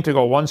tempting to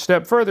go one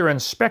step further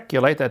and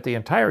speculate that the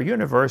entire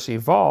universe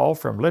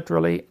evolved from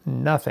literally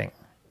nothing.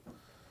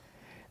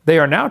 They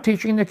are now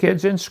teaching the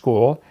kids in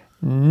school,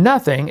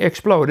 nothing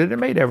exploded and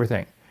made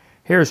everything.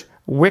 Here's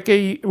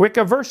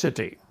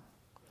Wikiversity,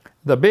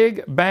 the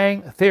Big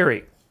Bang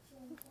Theory.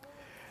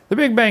 The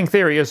Big Bang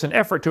Theory is an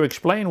effort to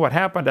explain what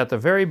happened at the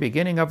very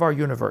beginning of our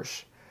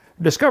universe.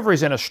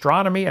 Discoveries in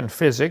astronomy and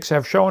physics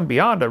have shown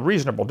beyond a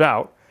reasonable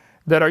doubt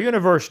that our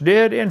universe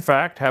did, in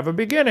fact, have a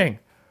beginning.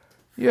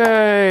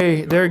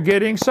 Yay! They're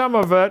getting some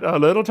of it. A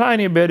little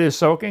tiny bit is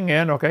soaking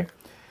in, okay?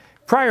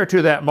 Prior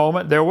to that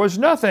moment, there was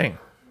nothing.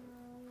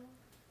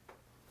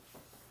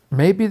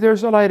 Maybe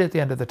there's a light at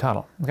the end of the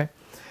tunnel, okay?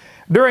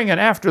 During and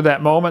after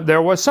that moment,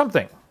 there was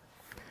something.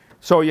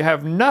 So you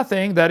have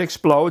nothing that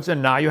explodes,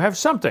 and now you have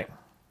something.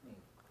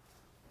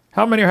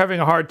 How many are having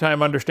a hard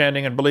time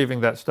understanding and believing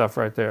that stuff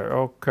right there?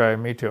 Okay,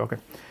 me too, okay.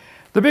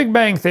 The Big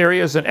Bang Theory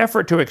is an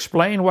effort to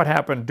explain what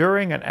happened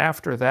during and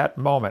after that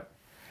moment.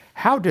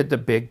 How did the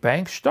Big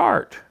Bang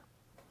start?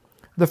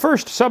 The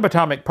first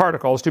subatomic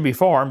particles to be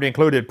formed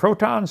included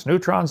protons,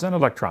 neutrons, and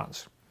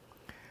electrons.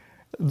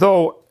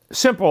 Though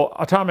simple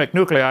atomic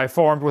nuclei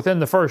formed within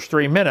the first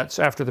 3 minutes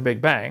after the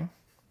Big Bang.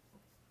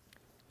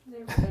 They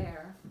were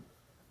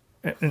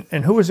there.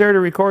 And who was there to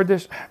record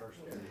this?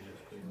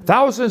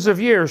 Thousands of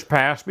years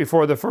passed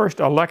before the first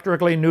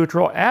electrically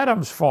neutral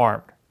atoms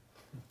formed.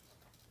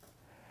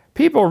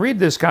 People read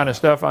this kind of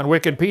stuff on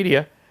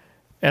Wikipedia,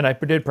 and I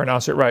did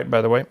pronounce it right,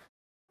 by the way,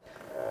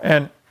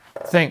 and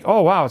think,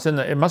 oh wow,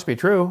 it must be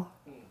true.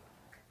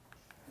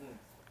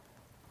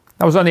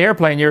 I was on the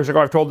airplane years ago.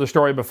 I've told the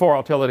story before.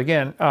 I'll tell it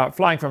again.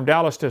 Flying from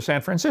Dallas to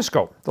San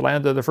Francisco, the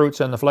land of the fruits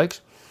and the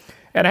flakes.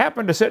 And I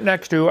happened to sit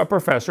next to a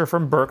professor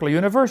from Berkeley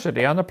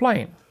University on the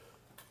plane.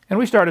 And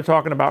we started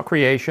talking about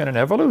creation and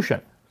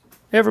evolution.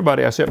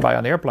 Everybody I sit by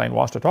on the airplane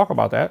wants to talk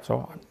about that,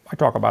 so I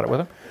talk about it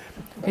with him.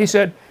 He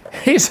said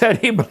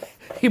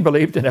he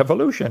believed in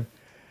evolution.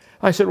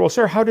 I said, well,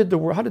 sir, how did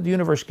the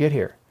universe get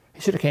here?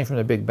 He said it came from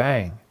the Big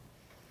Bang.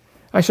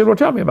 I said, well,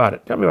 tell me about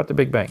it. Tell me about the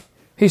Big Bang.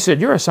 He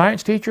said, you're a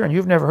science teacher and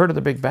you've never heard of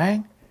the Big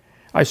Bang?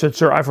 I said,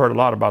 sir, I've heard a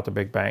lot about the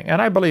Big Bang,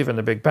 and I believe in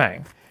the Big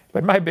Bang.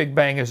 But my Big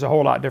Bang is a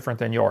whole lot different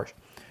than yours.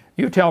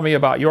 You tell me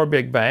about your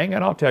Big Bang,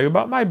 and I'll tell you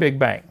about my Big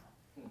Bang.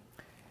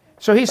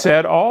 So he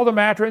said, all the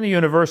matter in the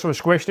universe was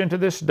squished into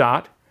this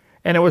dot,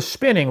 and it was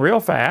spinning real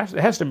fast.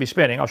 It has to be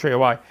spinning. I'll show you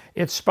why.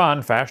 It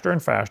spun faster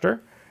and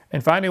faster,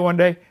 and finally one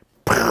day,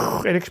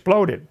 it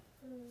exploded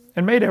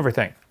and made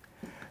everything.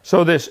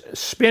 So this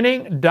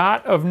spinning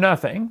dot of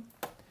nothing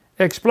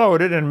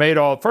exploded and made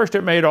all, first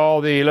it made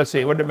all the, let's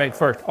see, what did it make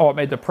first? Oh, it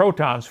made the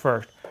protons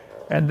first.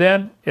 And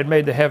then it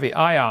made the heavy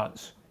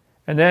ions.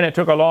 And then it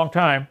took a long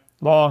time,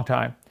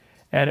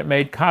 and it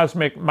made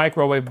cosmic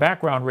microwave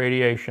background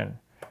radiation.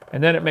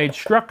 And then it made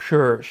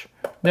structures.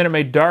 Then it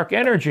made dark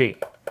energy.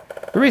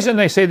 The reason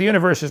they say the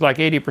universe is like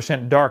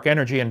 80% dark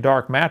energy and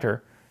dark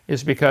matter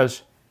is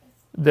because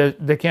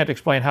they can't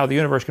explain how the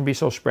universe can be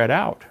so spread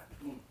out.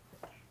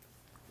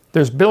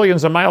 There's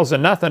billions of miles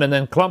of nothing and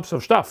then clumps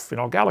of stuff, you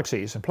know,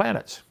 galaxies and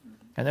planets.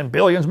 And then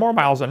billions more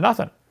miles of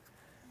nothing.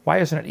 Why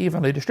isn't it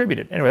evenly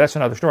distributed? Anyway, that's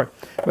another story.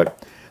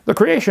 But the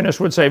creationists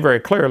would say very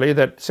clearly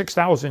that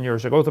 6,000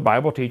 years ago, the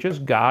Bible teaches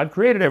God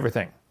created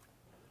everything.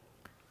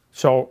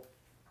 So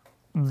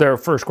their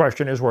first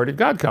question is, where did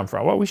God come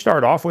from? Well, we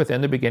start off with,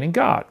 in the beginning,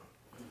 God.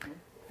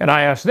 And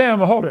I asked them,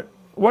 well, hold it,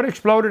 what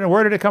exploded and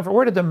where did it come from?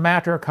 Where did the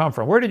matter come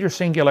from? Where did your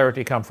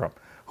singularity come from?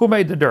 Who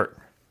made the dirt?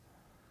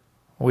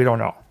 We don't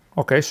know.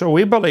 Okay, so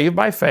we believe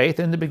by faith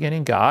in the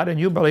beginning God, and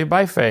you believe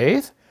by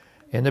faith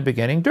in the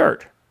beginning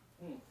dirt.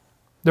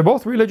 They're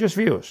both religious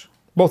views.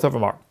 Both of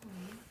them are.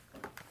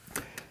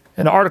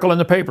 An article in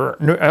the paper,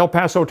 El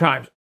Paso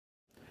Times.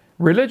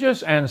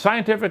 Religious and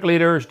scientific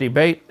leaders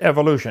debate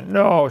evolution.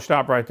 No,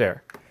 stop right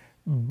there.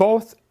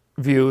 Both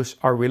views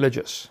are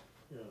religious.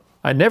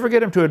 I never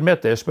get them to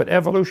admit this, but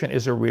evolution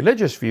is a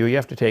religious view you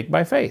have to take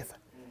by faith.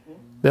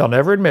 They'll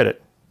never admit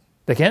it.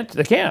 They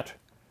can't.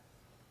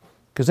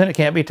 Because then it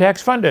can't be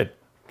tax funded.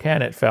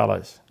 Can it,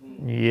 fellas?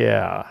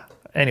 Yeah.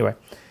 Anyway.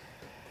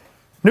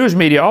 News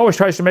media always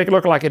tries to make it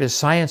look like it is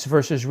science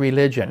versus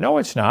religion. No,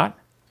 it's not.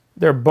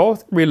 They're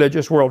both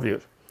religious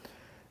worldviews.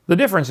 The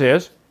difference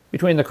is,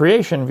 between the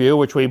creation view,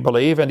 which we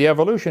believe, and the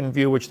evolution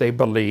view, which they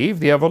believe,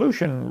 the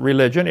evolution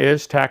religion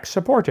is tax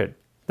supported.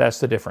 That's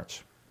the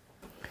difference.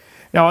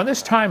 Now, on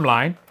this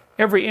timeline,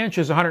 every inch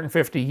is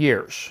 150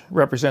 years,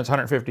 represents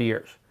 150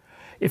 years.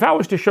 If I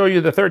was to show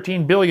you the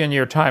 13 billion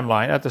year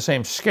timeline at the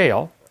same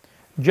scale,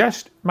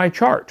 just my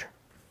chart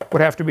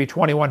would have to be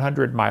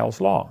 2,100 miles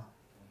long.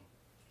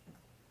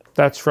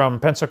 That's from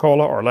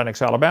Pensacola or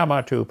Lenox,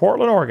 Alabama to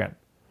Portland, Oregon.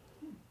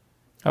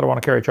 I don't want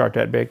to carry a chart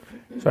that big,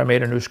 so I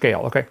made a new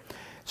scale. Okay.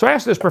 So I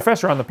asked this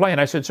professor on the plane,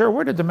 I said, sir,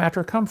 where did the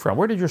matter come from?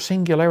 Where did your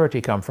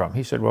singularity come from?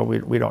 He said, well,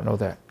 we don't know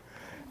that.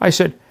 I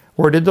said,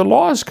 where did the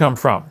laws come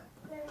from?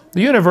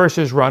 The universe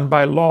is run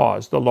by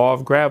laws. The law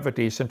of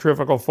gravity,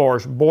 centrifugal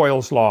force,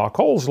 Boyle's law,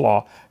 Cole's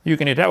law. You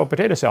can eat that with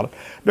potato salad.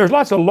 There's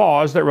lots of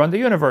laws that run the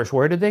universe.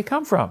 Where did they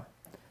come from?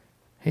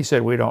 He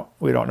said, we don't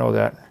know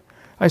that.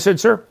 I said,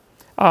 sir,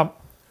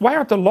 why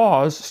aren't the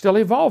laws still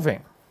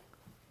evolving?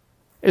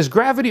 Has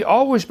gravity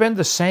always been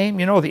the same?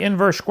 You know, the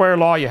inverse square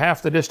law, you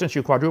half the distance,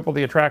 you quadruple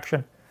the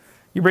attraction.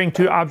 You bring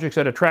two objects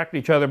that attract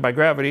each other by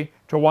gravity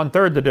to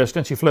 1/3 the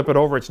distance, you flip it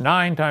over, it's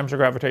 9 times the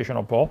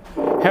gravitational pull.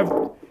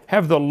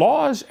 Have the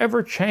laws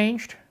ever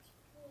changed?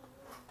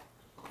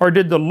 Or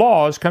did the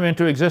laws come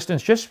into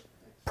existence just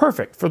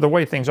perfect for the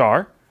way things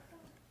are,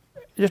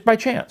 just by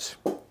chance?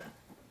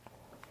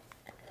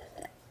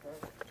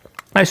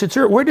 I said,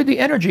 sir, where did the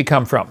energy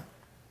come from?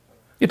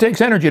 It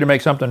takes energy to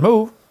make something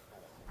move.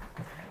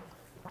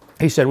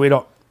 He said, we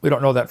don't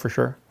know that for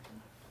sure.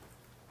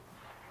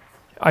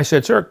 I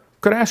said, sir,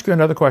 could I ask you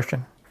another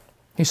question?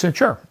 He said,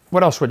 sure.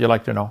 What else would you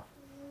like to know?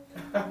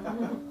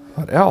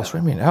 What else? What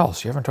do you mean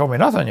else? You haven't told me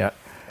nothing yet.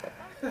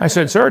 I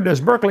said, sir,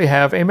 does Berkeley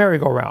have a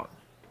merry-go-round?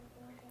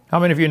 How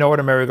many of you know what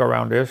a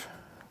merry-go-round is?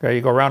 Okay,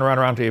 you go round, round,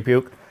 round till you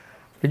puke.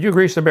 Did you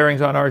grease the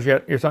bearings on ours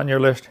yet? It's on your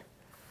list?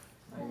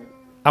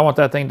 I want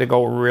that thing to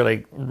go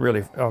really,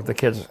 really, oh, the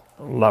kids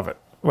love it.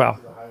 Well,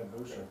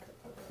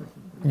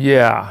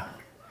 yeah.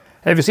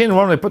 Have you seen the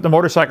one where they put the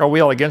motorcycle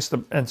wheel against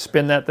and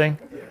spin that thing?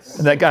 Yes.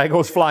 And that guy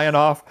goes flying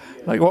off?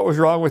 Like, what was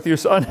wrong with you,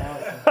 son?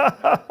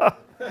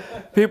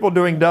 People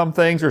doing dumb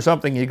things or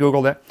something, you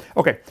Google that.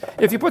 Okay,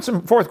 if you put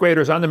some fourth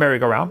graders on the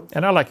merry-go-round,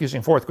 and I like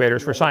using fourth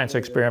graders for science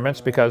experiments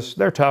because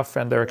they're tough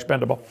and they're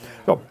expendable.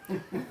 So,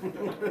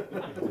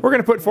 we're going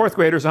to put fourth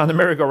graders on the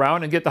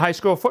merry-go-round and get the high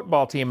school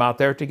football team out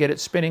there to get it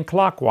spinning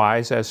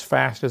clockwise as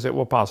fast as it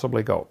will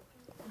possibly go.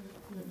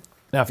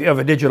 Now, if you have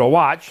a digital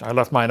watch, I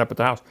left mine up at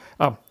the house,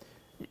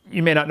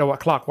 you may not know what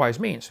clockwise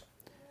means.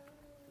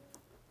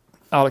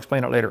 I'll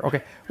explain it later.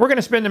 Okay, we're going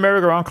to spin the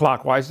merry-go-round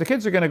clockwise. The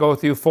kids are going to go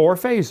through 4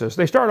 phases.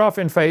 They start off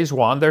in phase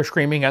 1. They're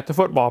screaming at the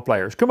football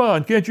players. Come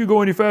on, can't you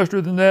go any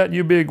faster than that,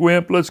 you big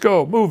wimp? Let's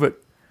go, move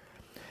it.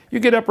 You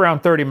get up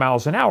around 30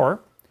 miles an hour.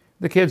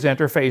 The kids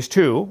enter phase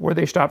 2, where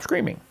they stop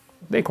screaming.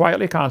 They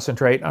quietly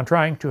concentrate on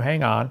trying to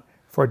hang on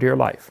for dear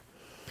life.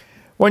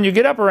 When you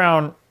get up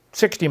around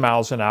 60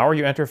 miles an hour,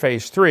 you enter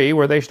phase 3,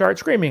 where they start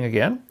screaming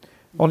again.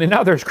 Only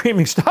now they're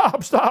screaming,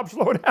 stop, stop,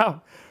 slow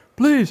down.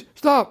 Please,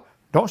 stop.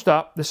 Don't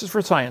stop. This is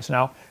for science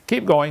now.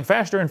 Keep going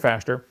faster and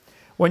faster.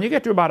 When you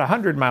get to about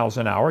 100 miles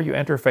an hour, you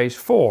enter phase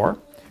 4,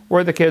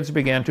 where the kids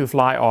begin to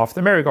fly off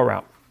the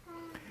merry-go-round.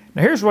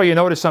 Now here's where you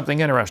notice something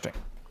interesting.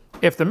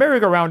 If the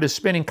merry-go-round is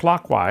spinning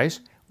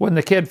clockwise, when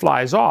the kid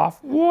flies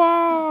off,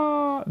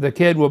 wah, the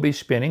kid will be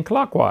spinning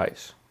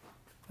clockwise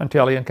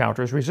until he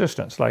encounters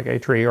resistance, like a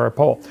tree or a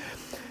pole.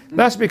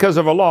 That's because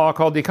of a law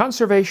called the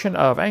conservation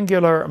of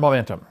angular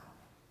momentum,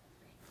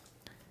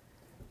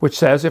 which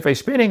says if a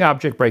spinning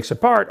object breaks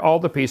apart, all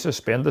the pieces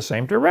spin the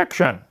same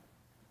direction.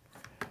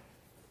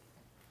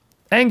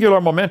 Angular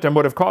momentum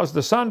would have caused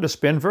the sun to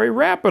spin very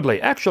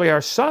rapidly. Actually,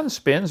 our sun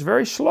spins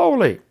very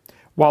slowly,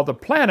 while the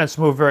planets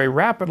move very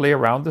rapidly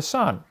around the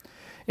sun.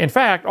 In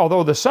fact,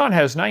 although the sun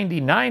has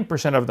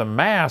 99% of the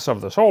mass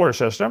of the solar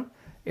system,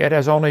 it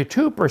has only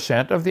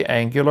 2% of the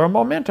angular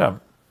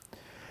momentum.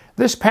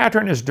 This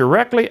pattern is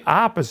directly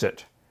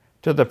opposite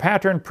to the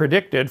pattern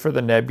predicted for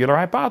the nebular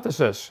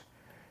hypothesis.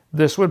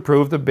 This would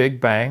prove the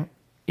Big Bang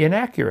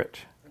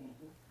inaccurate.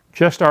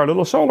 Just our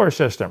little solar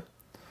system,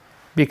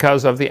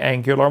 because of the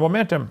angular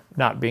momentum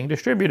not being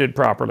distributed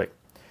properly.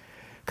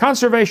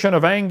 Conservation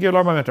of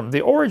angular momentum.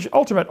 The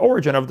ultimate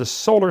origin of the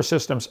solar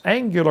system's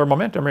angular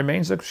momentum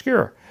remains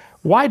obscure.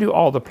 Why do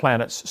all the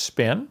planets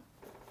spin?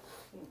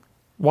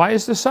 Why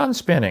is the sun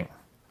spinning?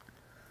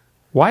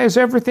 Why are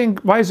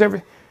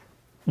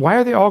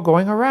they all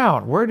going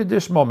around? Where did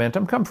this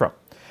momentum come from?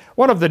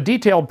 One of the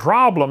detailed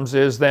problems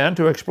is then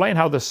to explain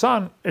how the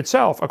sun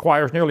itself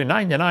acquires nearly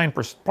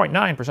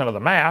 99.9% of the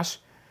mass,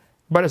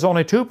 but is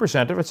only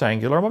 2% of its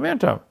angular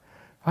momentum.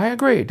 I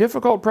agree,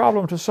 difficult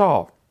problem to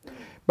solve.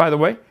 By the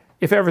way,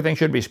 if everything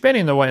should be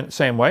spinning the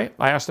same way,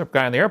 I asked the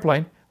guy in the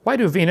airplane, why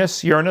do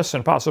Venus, Uranus,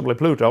 and possibly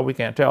Pluto, we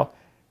can't tell,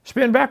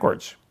 spin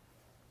backwards?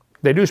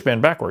 They do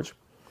spin backwards.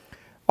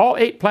 All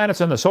 8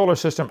 planets in the solar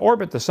system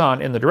orbit the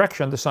sun in the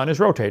direction the sun is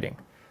rotating,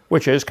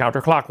 which is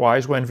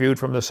counterclockwise when viewed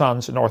from the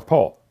sun's north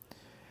pole.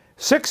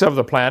 6 of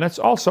the planets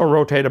also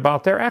rotate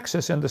about their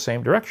axis in the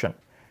same direction.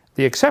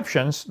 The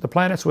exceptions, the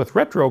planets with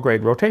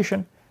retrograde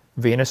rotation,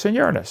 Venus and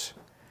Uranus.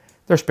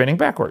 They're spinning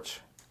backwards.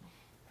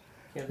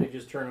 Can't they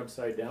just turn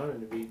upside down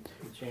and be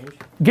changed?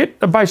 Get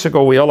a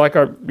bicycle wheel like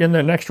in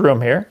the next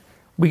room here.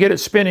 We get it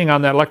spinning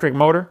on that electric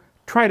motor.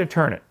 Try to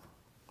turn it.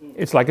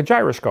 It's like a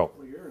gyroscope.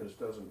 Well, Uranus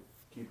doesn't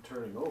keep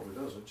turning over,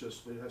 does it?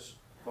 It has.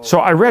 So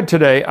I read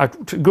today, I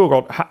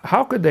Googled,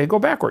 how could they go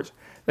backwards?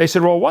 They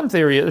said, well,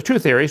 there's 2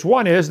 theories.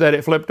 One is that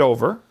it flipped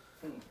over,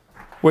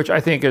 which I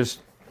think is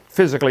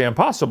physically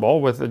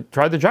impossible.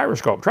 Try the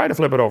gyroscope. Try to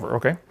flip it over,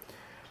 okay?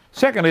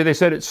 Secondly, they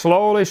said it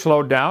slowly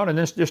slowed down and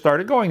then just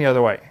started going the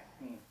other way.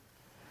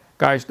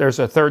 Guys, there's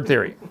a 3rd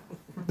theory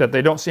that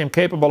they don't seem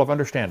capable of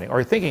understanding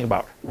or thinking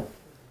about.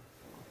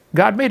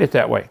 God made it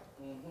that way,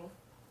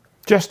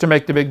 just to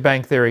make the Big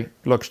Bang Theory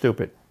look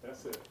stupid.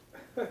 That's it.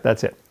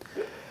 That's it.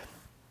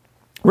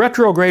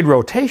 Retrograde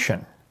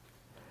rotation.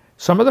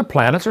 Some of the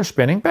planets are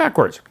spinning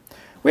backwards.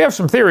 We have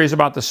some theories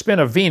about the spin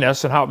of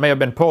Venus and how it may have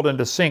been pulled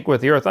into sync with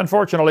the Earth.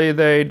 Unfortunately,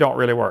 they don't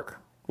really work,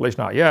 at least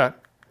not yet.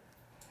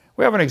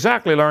 We haven't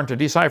exactly learned to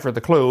decipher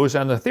the clues,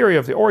 and the theory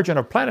of the origin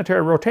of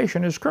planetary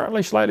rotation is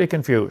currently slightly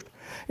confused.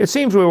 It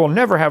seems we will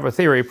never have a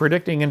theory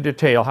predicting in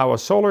detail how a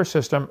solar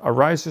system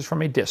arises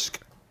from a disk.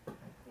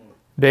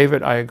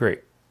 David, I agree.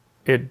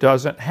 It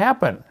doesn't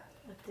happen.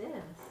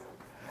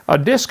 A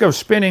disk of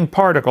spinning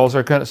particles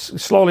are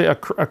slowly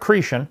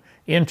accretion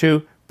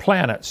into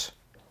planets.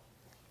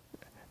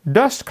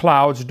 Dust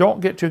clouds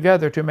don't get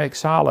together to make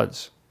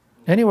solids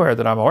anywhere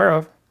that I'm aware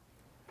of.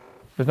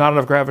 There's not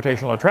enough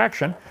gravitational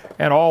attraction,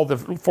 and all the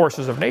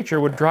forces of nature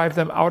would drive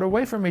them out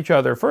away from each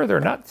other further,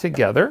 not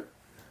together.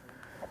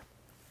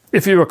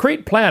 If you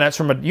accrete planets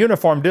from a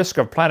uniform disk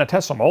of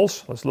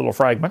planetesimals, those little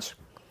fragments,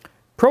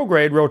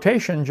 prograde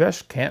rotation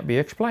just can't be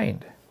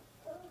explained.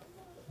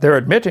 They're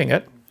admitting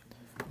it.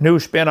 New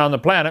spin on the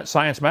planet,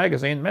 Science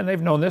Magazine, man,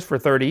 they've known this for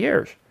 30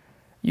 years.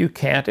 You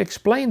can't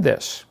explain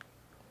this.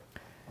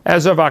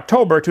 As of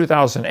October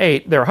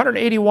 2008, there are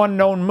 181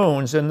 known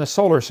moons in the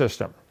solar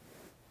system.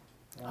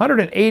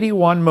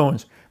 181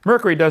 moons.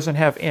 Mercury doesn't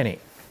have any.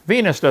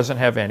 Venus doesn't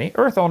have any.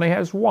 Earth only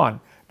has 1.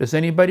 Does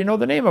anybody know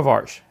the name of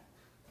ours?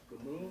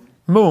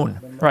 Moon.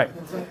 Right.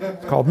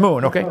 It's called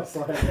Moon, okay?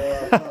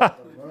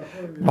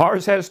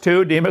 Mars has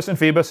 2, Deimos and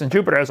Phoebus, and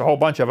Jupiter has a whole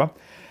bunch of them.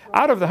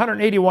 Out of the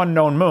 181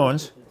 known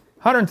moons,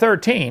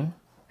 113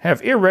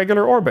 have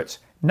irregular orbits,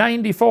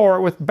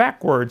 94 with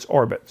backwards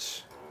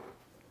orbits.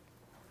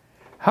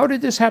 How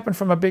did this happen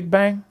from a Big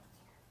Bang?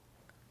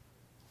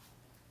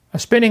 A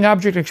spinning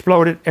object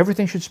exploded,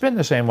 everything should spin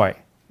the same way.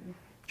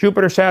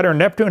 Jupiter, Saturn,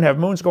 Neptune have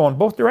moons going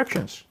both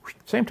directions,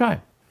 same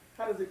time.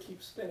 How does it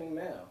keep spinning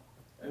now?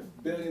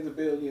 Billions of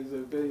billions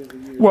of billions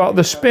of years. Well,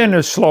 the spin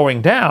is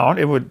slowing down.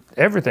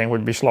 Everything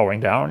would be slowing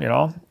down, you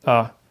know.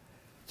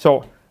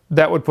 So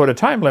that would put a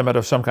time limit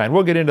of some kind.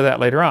 We'll get into that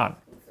later on.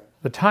 Okay.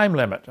 The time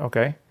limit,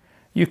 okay?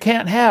 You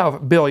can't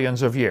have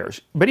billions of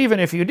years. But even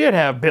if you did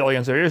have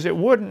billions of years, it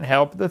wouldn't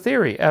help the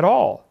theory at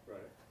all.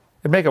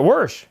 It'd make it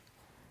worse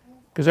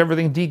because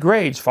everything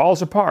degrades,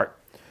 falls apart.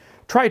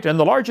 Triton,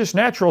 the largest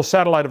natural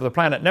satellite of the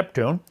planet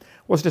Neptune,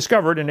 was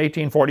discovered in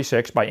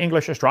 1846 by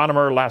English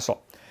astronomer Lassell.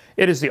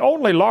 It is the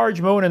only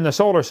large moon in the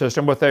solar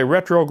system with a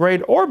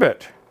retrograde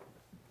orbit.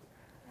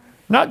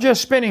 Not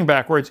just spinning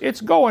backwards, it's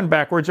going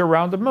backwards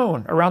around the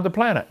moon, around the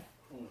planet.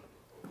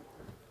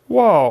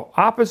 Whoa,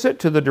 opposite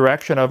to the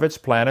direction of its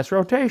planet's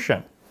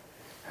rotation.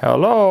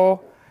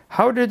 Hello,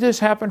 how did this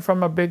happen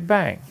from a Big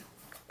Bang?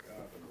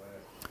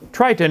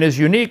 Triton is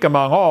unique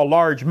among all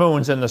large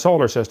moons in the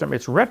solar system.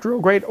 Its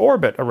retrograde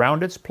orbit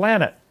around its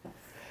planet.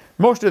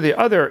 Most of the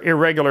other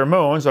irregular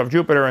moons of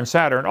Jupiter and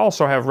Saturn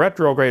also have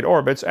retrograde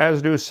orbits,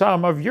 as do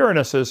some of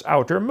Uranus's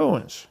outer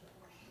moons.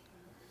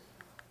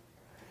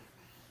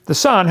 The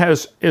Sun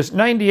is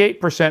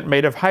 98%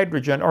 made of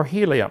hydrogen or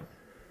helium.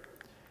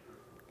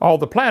 All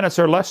the planets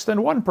are less than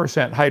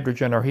 1%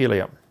 hydrogen or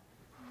helium.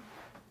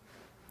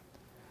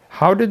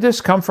 How did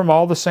this come from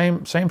all the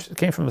same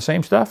came from the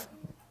same stuff?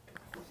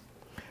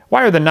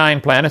 Why are the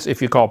 9 planets,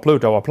 if you call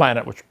Pluto a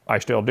planet, which I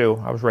still do,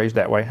 I was raised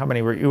that way. How many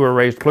you were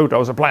raised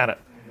Pluto as a planet?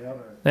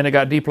 Then it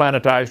got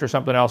deplanetized or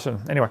something else.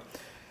 And anyway,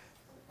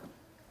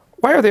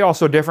 why are they all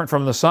so different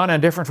from the Sun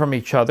and different from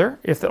each other?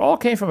 If they all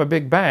came from a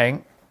Big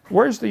Bang,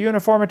 where's the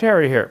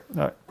uniformity here?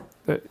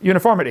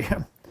 Uniformity.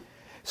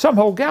 Some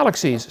whole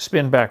galaxies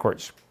spin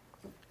backwards.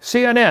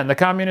 CNN, the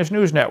Communist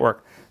News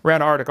Network,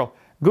 ran an article,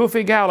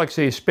 "Goofy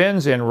galaxy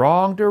spins in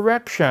wrong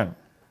direction."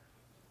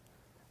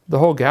 The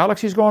whole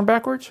galaxy's going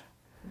backwards?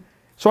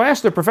 So I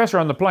asked the professor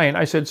on the plane,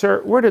 I said,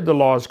 "Sir, where did the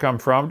laws come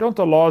from? Don't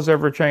the laws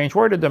ever change?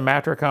 Where did the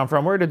matter come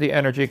from? Where did the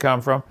energy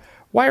come from?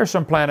 Why are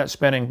some planets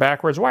spinning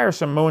backwards? Why are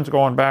some moons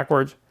going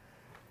backwards?"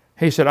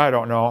 He said, "I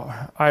don't know.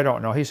 I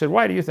don't know." He said,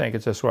 "Why do you think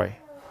it's this way?"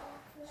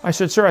 I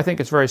said, "Sir, I think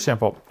it's very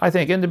simple. I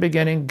think in the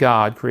beginning,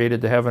 God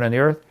created the heaven and the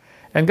earth,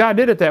 and God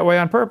did it that way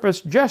on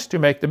purpose just to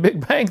make the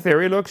Big Bang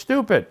Theory look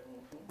stupid."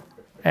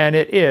 And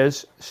it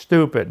is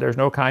stupid. There's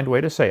no kind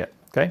way to say it,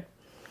 okay?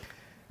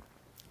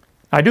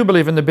 I do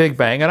believe in the Big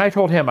Bang, and I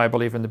told him I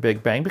believe in the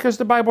Big Bang because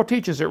the Bible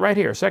teaches it right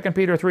here, 2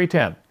 Peter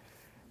 3:10.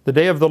 "The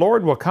day of the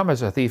Lord will come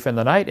as a thief in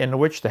the night, in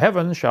which the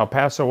heavens shall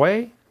pass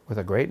away with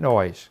a great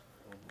noise."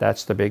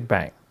 That's the Big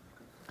Bang.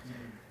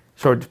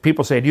 So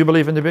people say, "Do you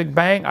believe in the Big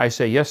Bang?" I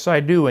say, "Yes,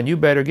 I do, and you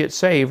better get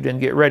saved and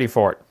get ready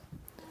for it."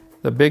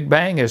 The Big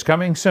Bang is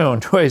coming soon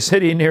to a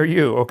city near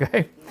you,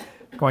 okay?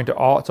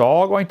 It's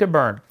all going to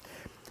burn.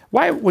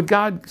 Why would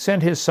God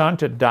send his Son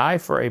to die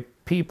for a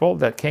people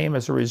that came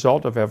as a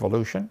result of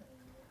evolution?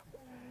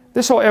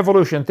 This whole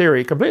evolution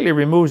theory completely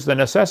removes the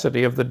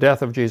necessity of the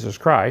death of Jesus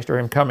Christ, or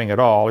him coming at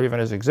all, or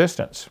even his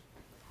existence.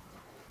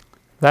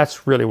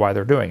 That's really why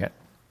they're doing it.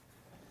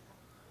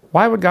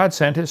 Why would God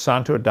send his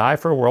Son to die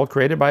for a world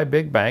created by a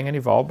Big Bang and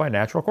evolved by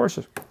natural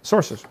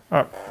sources?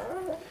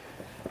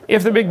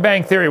 If the Big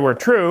Bang theory were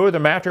true, the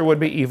matter would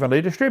be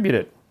evenly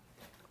distributed.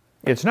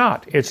 It's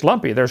not. It's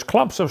lumpy. There's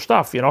clumps of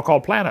stuff,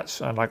 called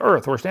planets. And like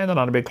Earth, we're standing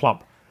on a big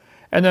clump.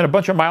 And then a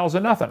bunch of miles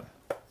of nothing.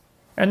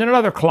 And then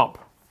another clump,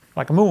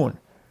 like a moon.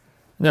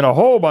 And then a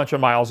whole bunch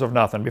of miles of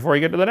nothing before you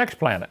get to the next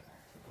planet.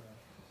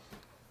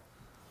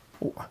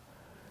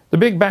 The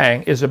Big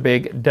Bang is a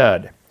big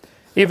dud.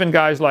 Even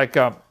guys like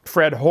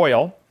Fred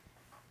Hoyle,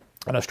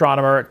 an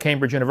astronomer at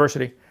Cambridge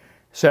University,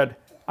 said,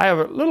 "I have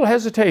a little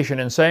hesitation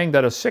in saying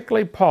that a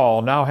sickly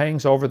pall now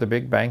hangs over the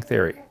Big Bang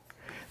theory."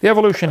 The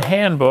Evolution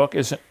Handbook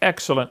is an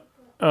excellent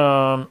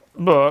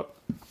book.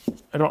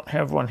 I don't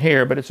have one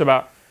here, but it's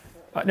about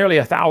nearly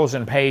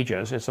 1,000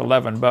 pages. It's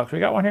 $11. We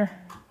got one here?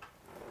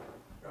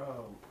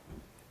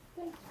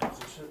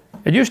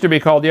 It used to be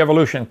called the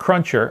Evolution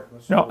Cruncher.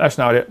 No, that's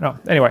not it. No.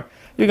 Anyway,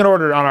 you can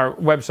order it on our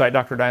website,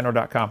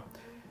 drdino.com.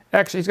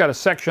 Actually, he's got a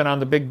section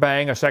on the Big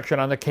Bang, a section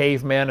on the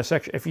cavemen, a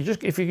section. If you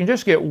can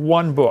just get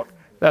one book,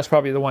 that's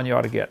probably the one you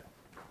ought to get.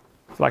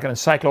 It's like an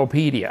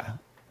encyclopedia.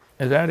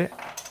 Is that it?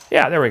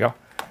 Yeah, there we go.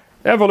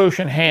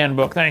 Evolution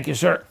Handbook. Thank you,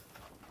 sir.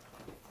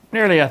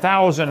 Nearly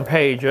 1,000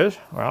 pages.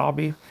 Well, I'll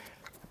be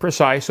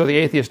precise so the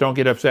atheists don't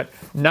get upset.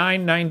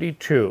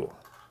 $9.92.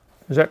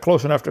 Is that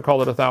close enough to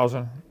call it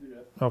 1,000?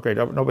 Okay,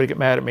 nobody get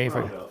mad at me if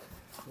I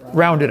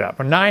round it up.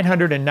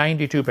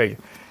 992 pages.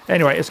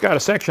 Anyway, it's got a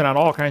section on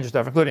all kinds of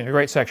stuff, including a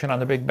great section on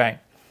the Big Bang.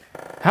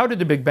 How did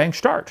the Big Bang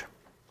start?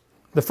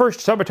 The first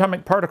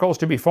subatomic particles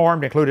to be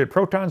formed included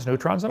protons,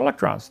 neutrons, and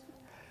electrons.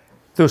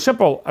 Through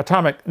simple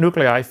atomic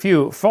nuclei,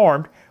 few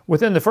formed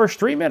within the first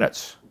 3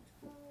 minutes.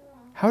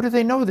 How do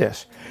they know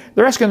this?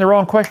 They're asking the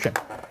wrong question.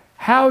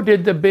 How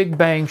did the Big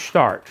Bang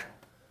start?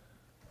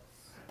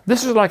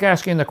 This is like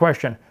asking the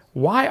question,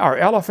 why are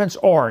elephants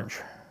orange?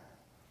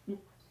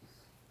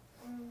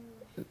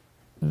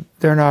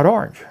 They're not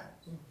orange.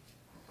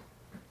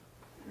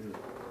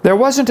 There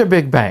wasn't a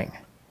Big Bang.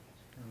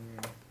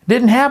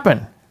 Didn't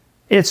happen.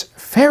 It's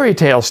fairy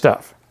tale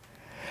stuff.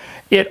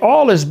 It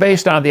all is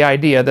based on the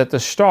idea that the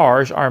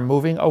stars are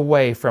moving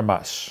away from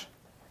us.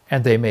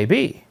 And they may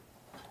be.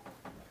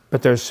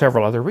 But there's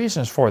several other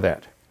reasons for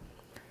that.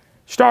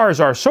 Stars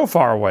are so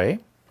far away,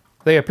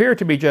 they appear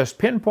to be just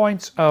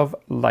pinpoints of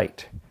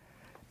light.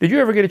 Did you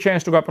ever get a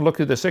chance to go up and look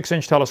through the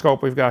 6-inch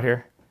telescope we've got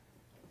here?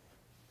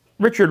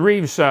 Richard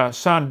Reeves'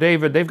 son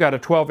David, they've got a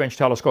 12-inch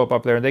telescope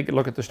up there, and they can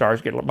look at the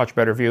stars, get a much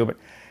better view. But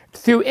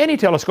through any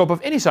telescope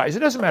of any size, it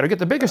doesn't matter. Get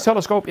the biggest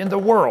telescope in the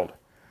world.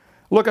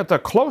 Look at the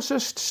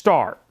closest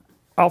star,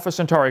 Alpha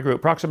Centauri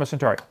group, Proxima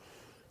Centauri.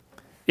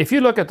 If you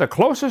look at the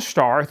closest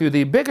star through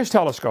the biggest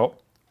telescope,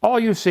 all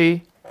you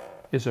see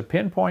is a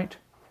pinpoint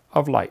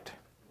of light.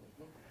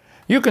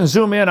 You can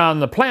zoom in on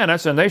the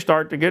planets and they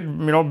start to get,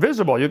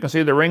 visible. You can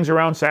see the rings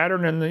around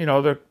Saturn and,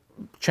 the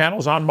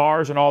channels on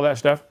Mars and all that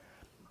stuff.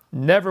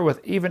 Never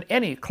with even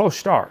any close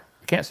star.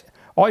 You can't see.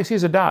 All you see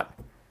is a dot.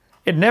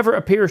 It never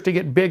appears to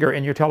get bigger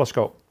in your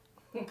telescope.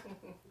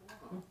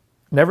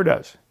 Never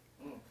does.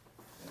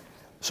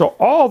 So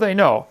all they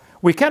know,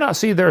 we cannot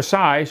see their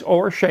size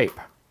or shape.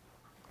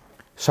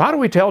 So how do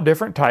we tell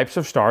different types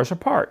of stars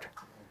apart?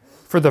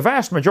 For the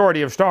vast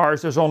majority of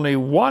stars, there's only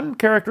one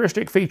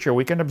characteristic feature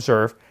we can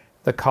observe,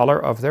 the color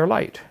of their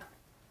light.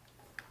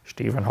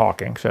 Stephen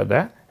Hawking said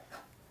that.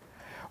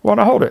 Well,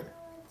 now hold it.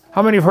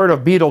 How many have heard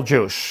of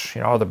Betelgeuse?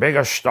 The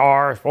biggest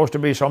star, supposed to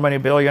be so many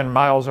billion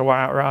miles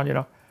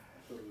around,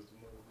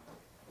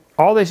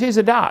 All they see is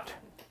a dot.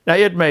 Now,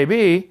 it may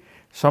be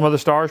some of the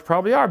stars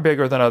probably are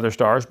bigger than other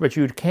stars, but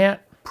you can't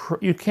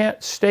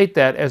state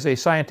that as a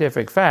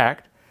scientific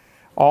fact.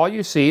 All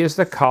you see is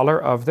the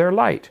color of their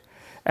light.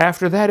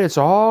 After that, it's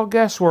all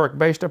guesswork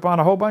based upon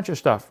a whole bunch of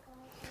stuff.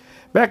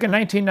 Back in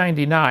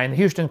 1999, the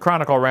Houston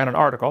Chronicle ran an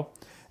article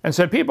and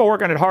said people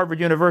working at Harvard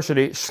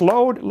University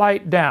slowed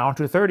light down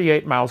to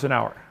 38 miles an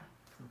hour.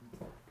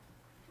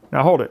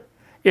 Now hold it.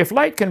 If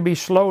light can be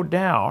slowed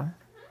down,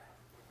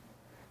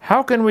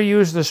 how can we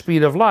use the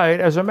speed of light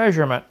as a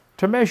measurement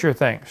to measure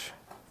things?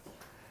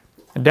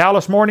 In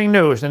Dallas Morning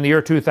News in the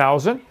year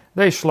 2000,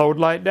 they slowed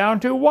light down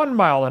to 1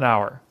 mile an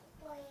hour.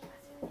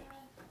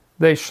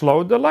 They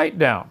slowed the light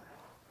down.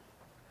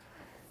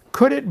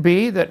 Could it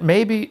be that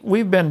maybe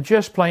we've been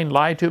just plain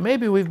lied to?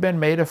 Maybe we've been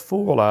made a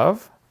fool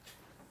of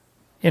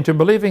into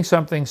believing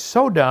something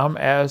so dumb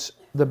as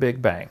the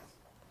Big Bang.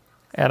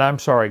 And I'm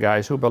sorry,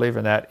 guys, who believe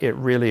in that. It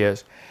really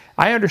is.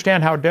 I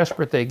understand how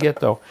desperate they get,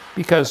 though,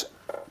 because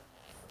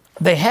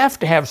they have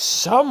to have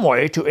some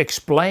way to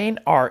explain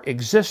our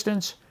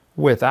existence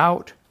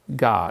without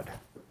God.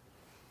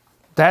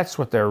 That's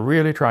what they're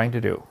really trying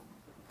to do.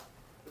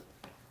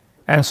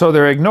 And so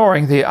they're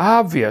ignoring the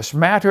obvious.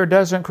 Matter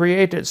doesn't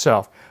create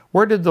itself.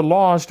 Where did the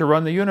laws to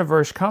run the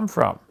universe come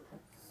from?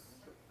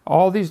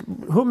 All these,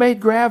 who made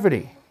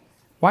gravity?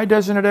 Why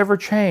doesn't it ever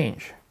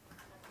change?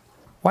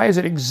 Why is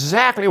it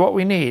exactly what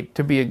we need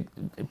to be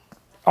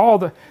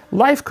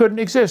life couldn't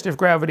exist if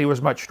gravity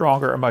was much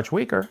stronger or much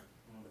weaker.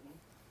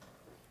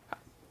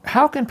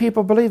 How can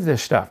people believe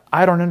this stuff?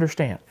 I don't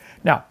understand.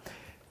 Now,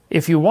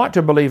 if you want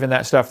to believe in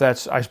that stuff,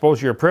 that's, I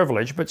suppose, your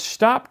privilege, but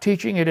stop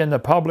teaching it in the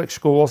public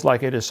schools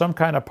like it is some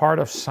kind of part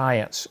of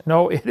science.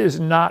 No, it is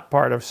not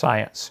part of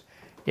science.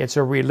 It's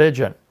a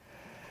religion.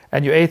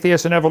 And you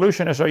atheists and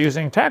evolutionists are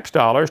using tax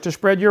dollars to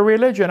spread your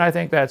religion. I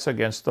think that's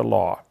against the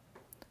law.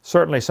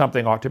 Certainly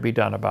something ought to be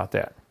done about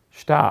that.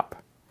 Stop.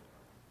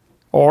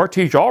 Or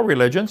teach all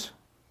religions.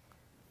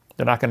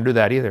 They're not going to do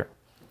that either.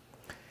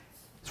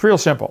 It's real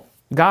simple.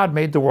 God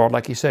made the world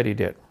like He said He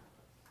did.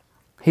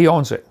 He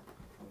owns it.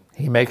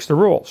 He makes the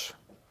rules.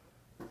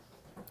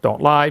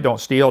 Don't lie, don't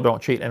steal,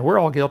 don't cheat. And we're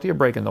all guilty of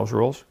breaking those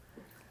rules.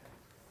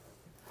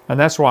 And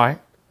that's why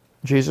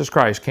Jesus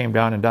Christ came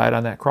down and died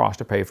on that cross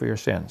to pay for your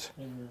sins.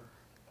 Amen.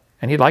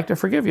 And He'd like to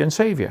forgive you and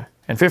save you.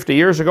 And 50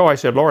 years ago I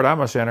said, Lord,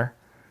 I'm a sinner.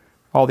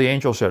 All the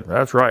angels said,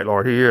 that's right,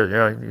 Lord, He is.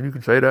 Yeah, you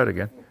can say that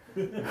again.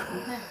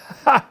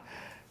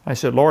 I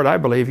said, Lord, I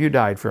believe You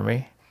died for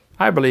me.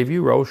 I believe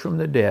You rose from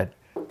the dead.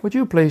 Would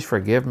You please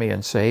forgive me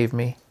and save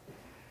me?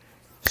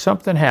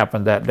 Something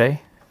happened that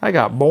day. I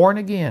got born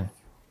again.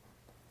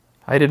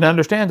 I didn't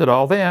understand it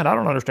all then. I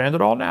don't understand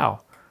it all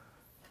now.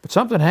 But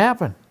something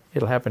happened.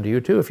 It'll happen to you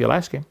too if you'll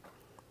ask Him.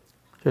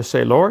 Just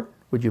say, Lord,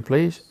 would You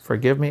please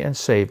forgive me and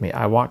save me?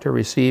 I want to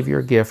receive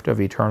Your gift of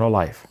eternal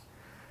life.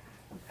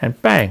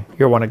 And bang,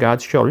 you're one of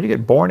God's children. You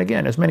get born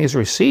again. As many as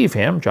receive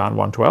Him, John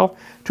 1:12,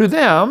 to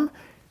them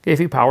gave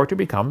He power to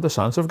become the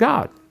sons of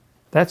God.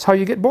 That's how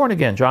you get born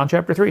again. John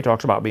chapter 3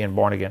 talks about being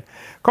born again.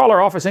 Call our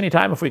office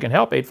anytime if we can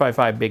help,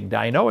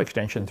 855-BIG-DINO,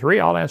 extension 3.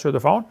 I'll answer the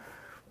phone.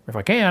 If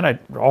I can,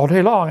 all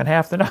day long and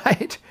half the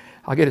night.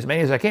 I'll get as many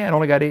as I can.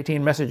 Only got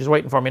 18 messages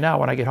waiting for me now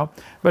when I get home.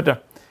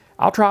 But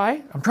I'll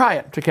try. I'm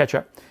trying to catch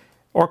up.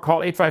 Or call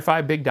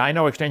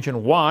 855-BIG-DINO,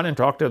 extension 1, and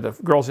talk to the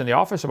girls in the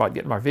office about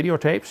getting my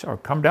videotapes. Or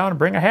come down and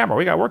bring a hammer.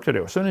 We got work to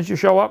do. As soon as you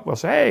show up, we'll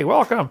say, hey,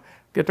 welcome.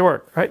 Get to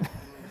work, right?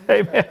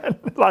 Amen.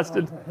 Lots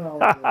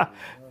to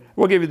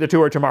We'll give you the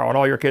tour tomorrow, and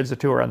all your kids the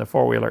tour on the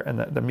four-wheeler and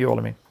the mule,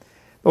 I mean.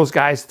 Those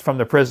guys from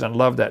the prison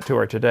loved that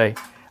tour today.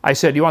 I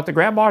said, you want the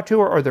grandma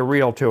tour or the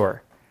real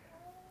tour?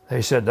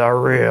 They said, the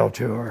real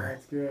tour.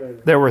 That's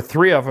good. There were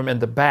 3 of them in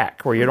the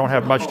back where you don't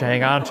have much to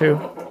hang on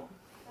to.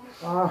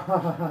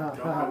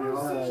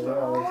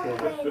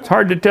 It's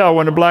hard to tell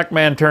when a black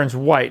man turns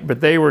white, but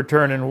they were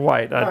turning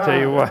white. I tell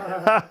you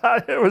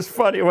what, it was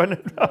funny, wasn't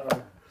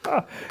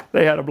it?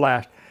 They had a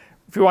blast.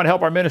 If you want to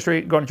help our ministry,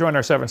 go and join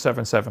our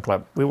 777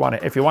 Club.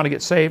 If you want to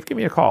get saved, give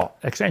me a call.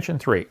 Extension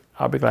 3.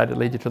 I'll be glad to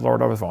lead you to the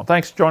Lord over the phone.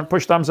 Thanks, John.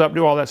 Push thumbs up,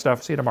 do all that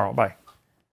stuff. See you tomorrow. Bye.